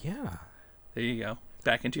 Oh yeah. There you go.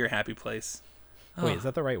 Back into your happy place. Wait, is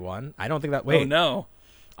that the right one? I don't think that. Wait. Oh no.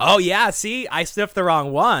 Oh yeah. See, I sniffed the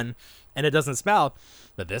wrong one, and it doesn't smell,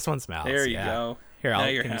 but this one smells. There you go. Here,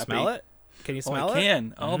 can you smell it? Can you smell it? I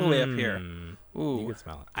can. All the way up here. Ooh. You can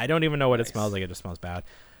smell it. I don't even know what it smells like. It just smells bad.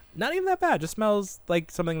 Not even that bad. It just smells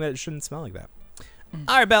like something that shouldn't smell like that.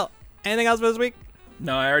 All right, Bill. Anything else for this week?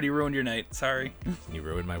 No, I already ruined your night. Sorry. You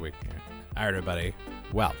ruined my week. All right, everybody.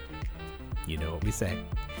 Well, you know what we say.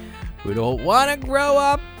 We don't want to grow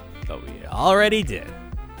up, but we already did.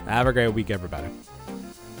 Have a great week, everybody.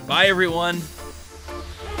 Bye, everyone.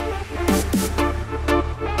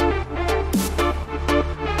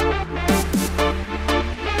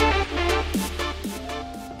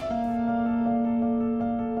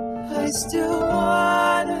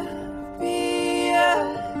 wanna be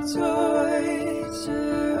a Toys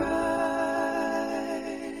R Us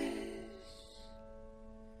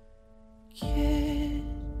kid.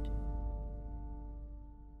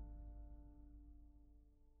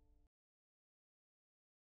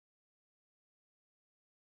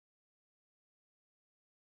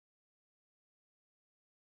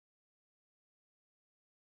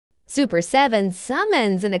 Super7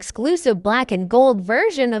 summons an exclusive black and gold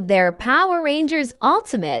version of their Power Rangers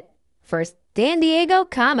Ultimate for San Diego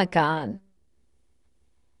Comic-Con.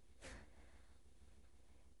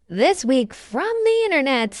 This week from the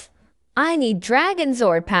internet, I need Dragon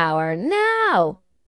Zord power now!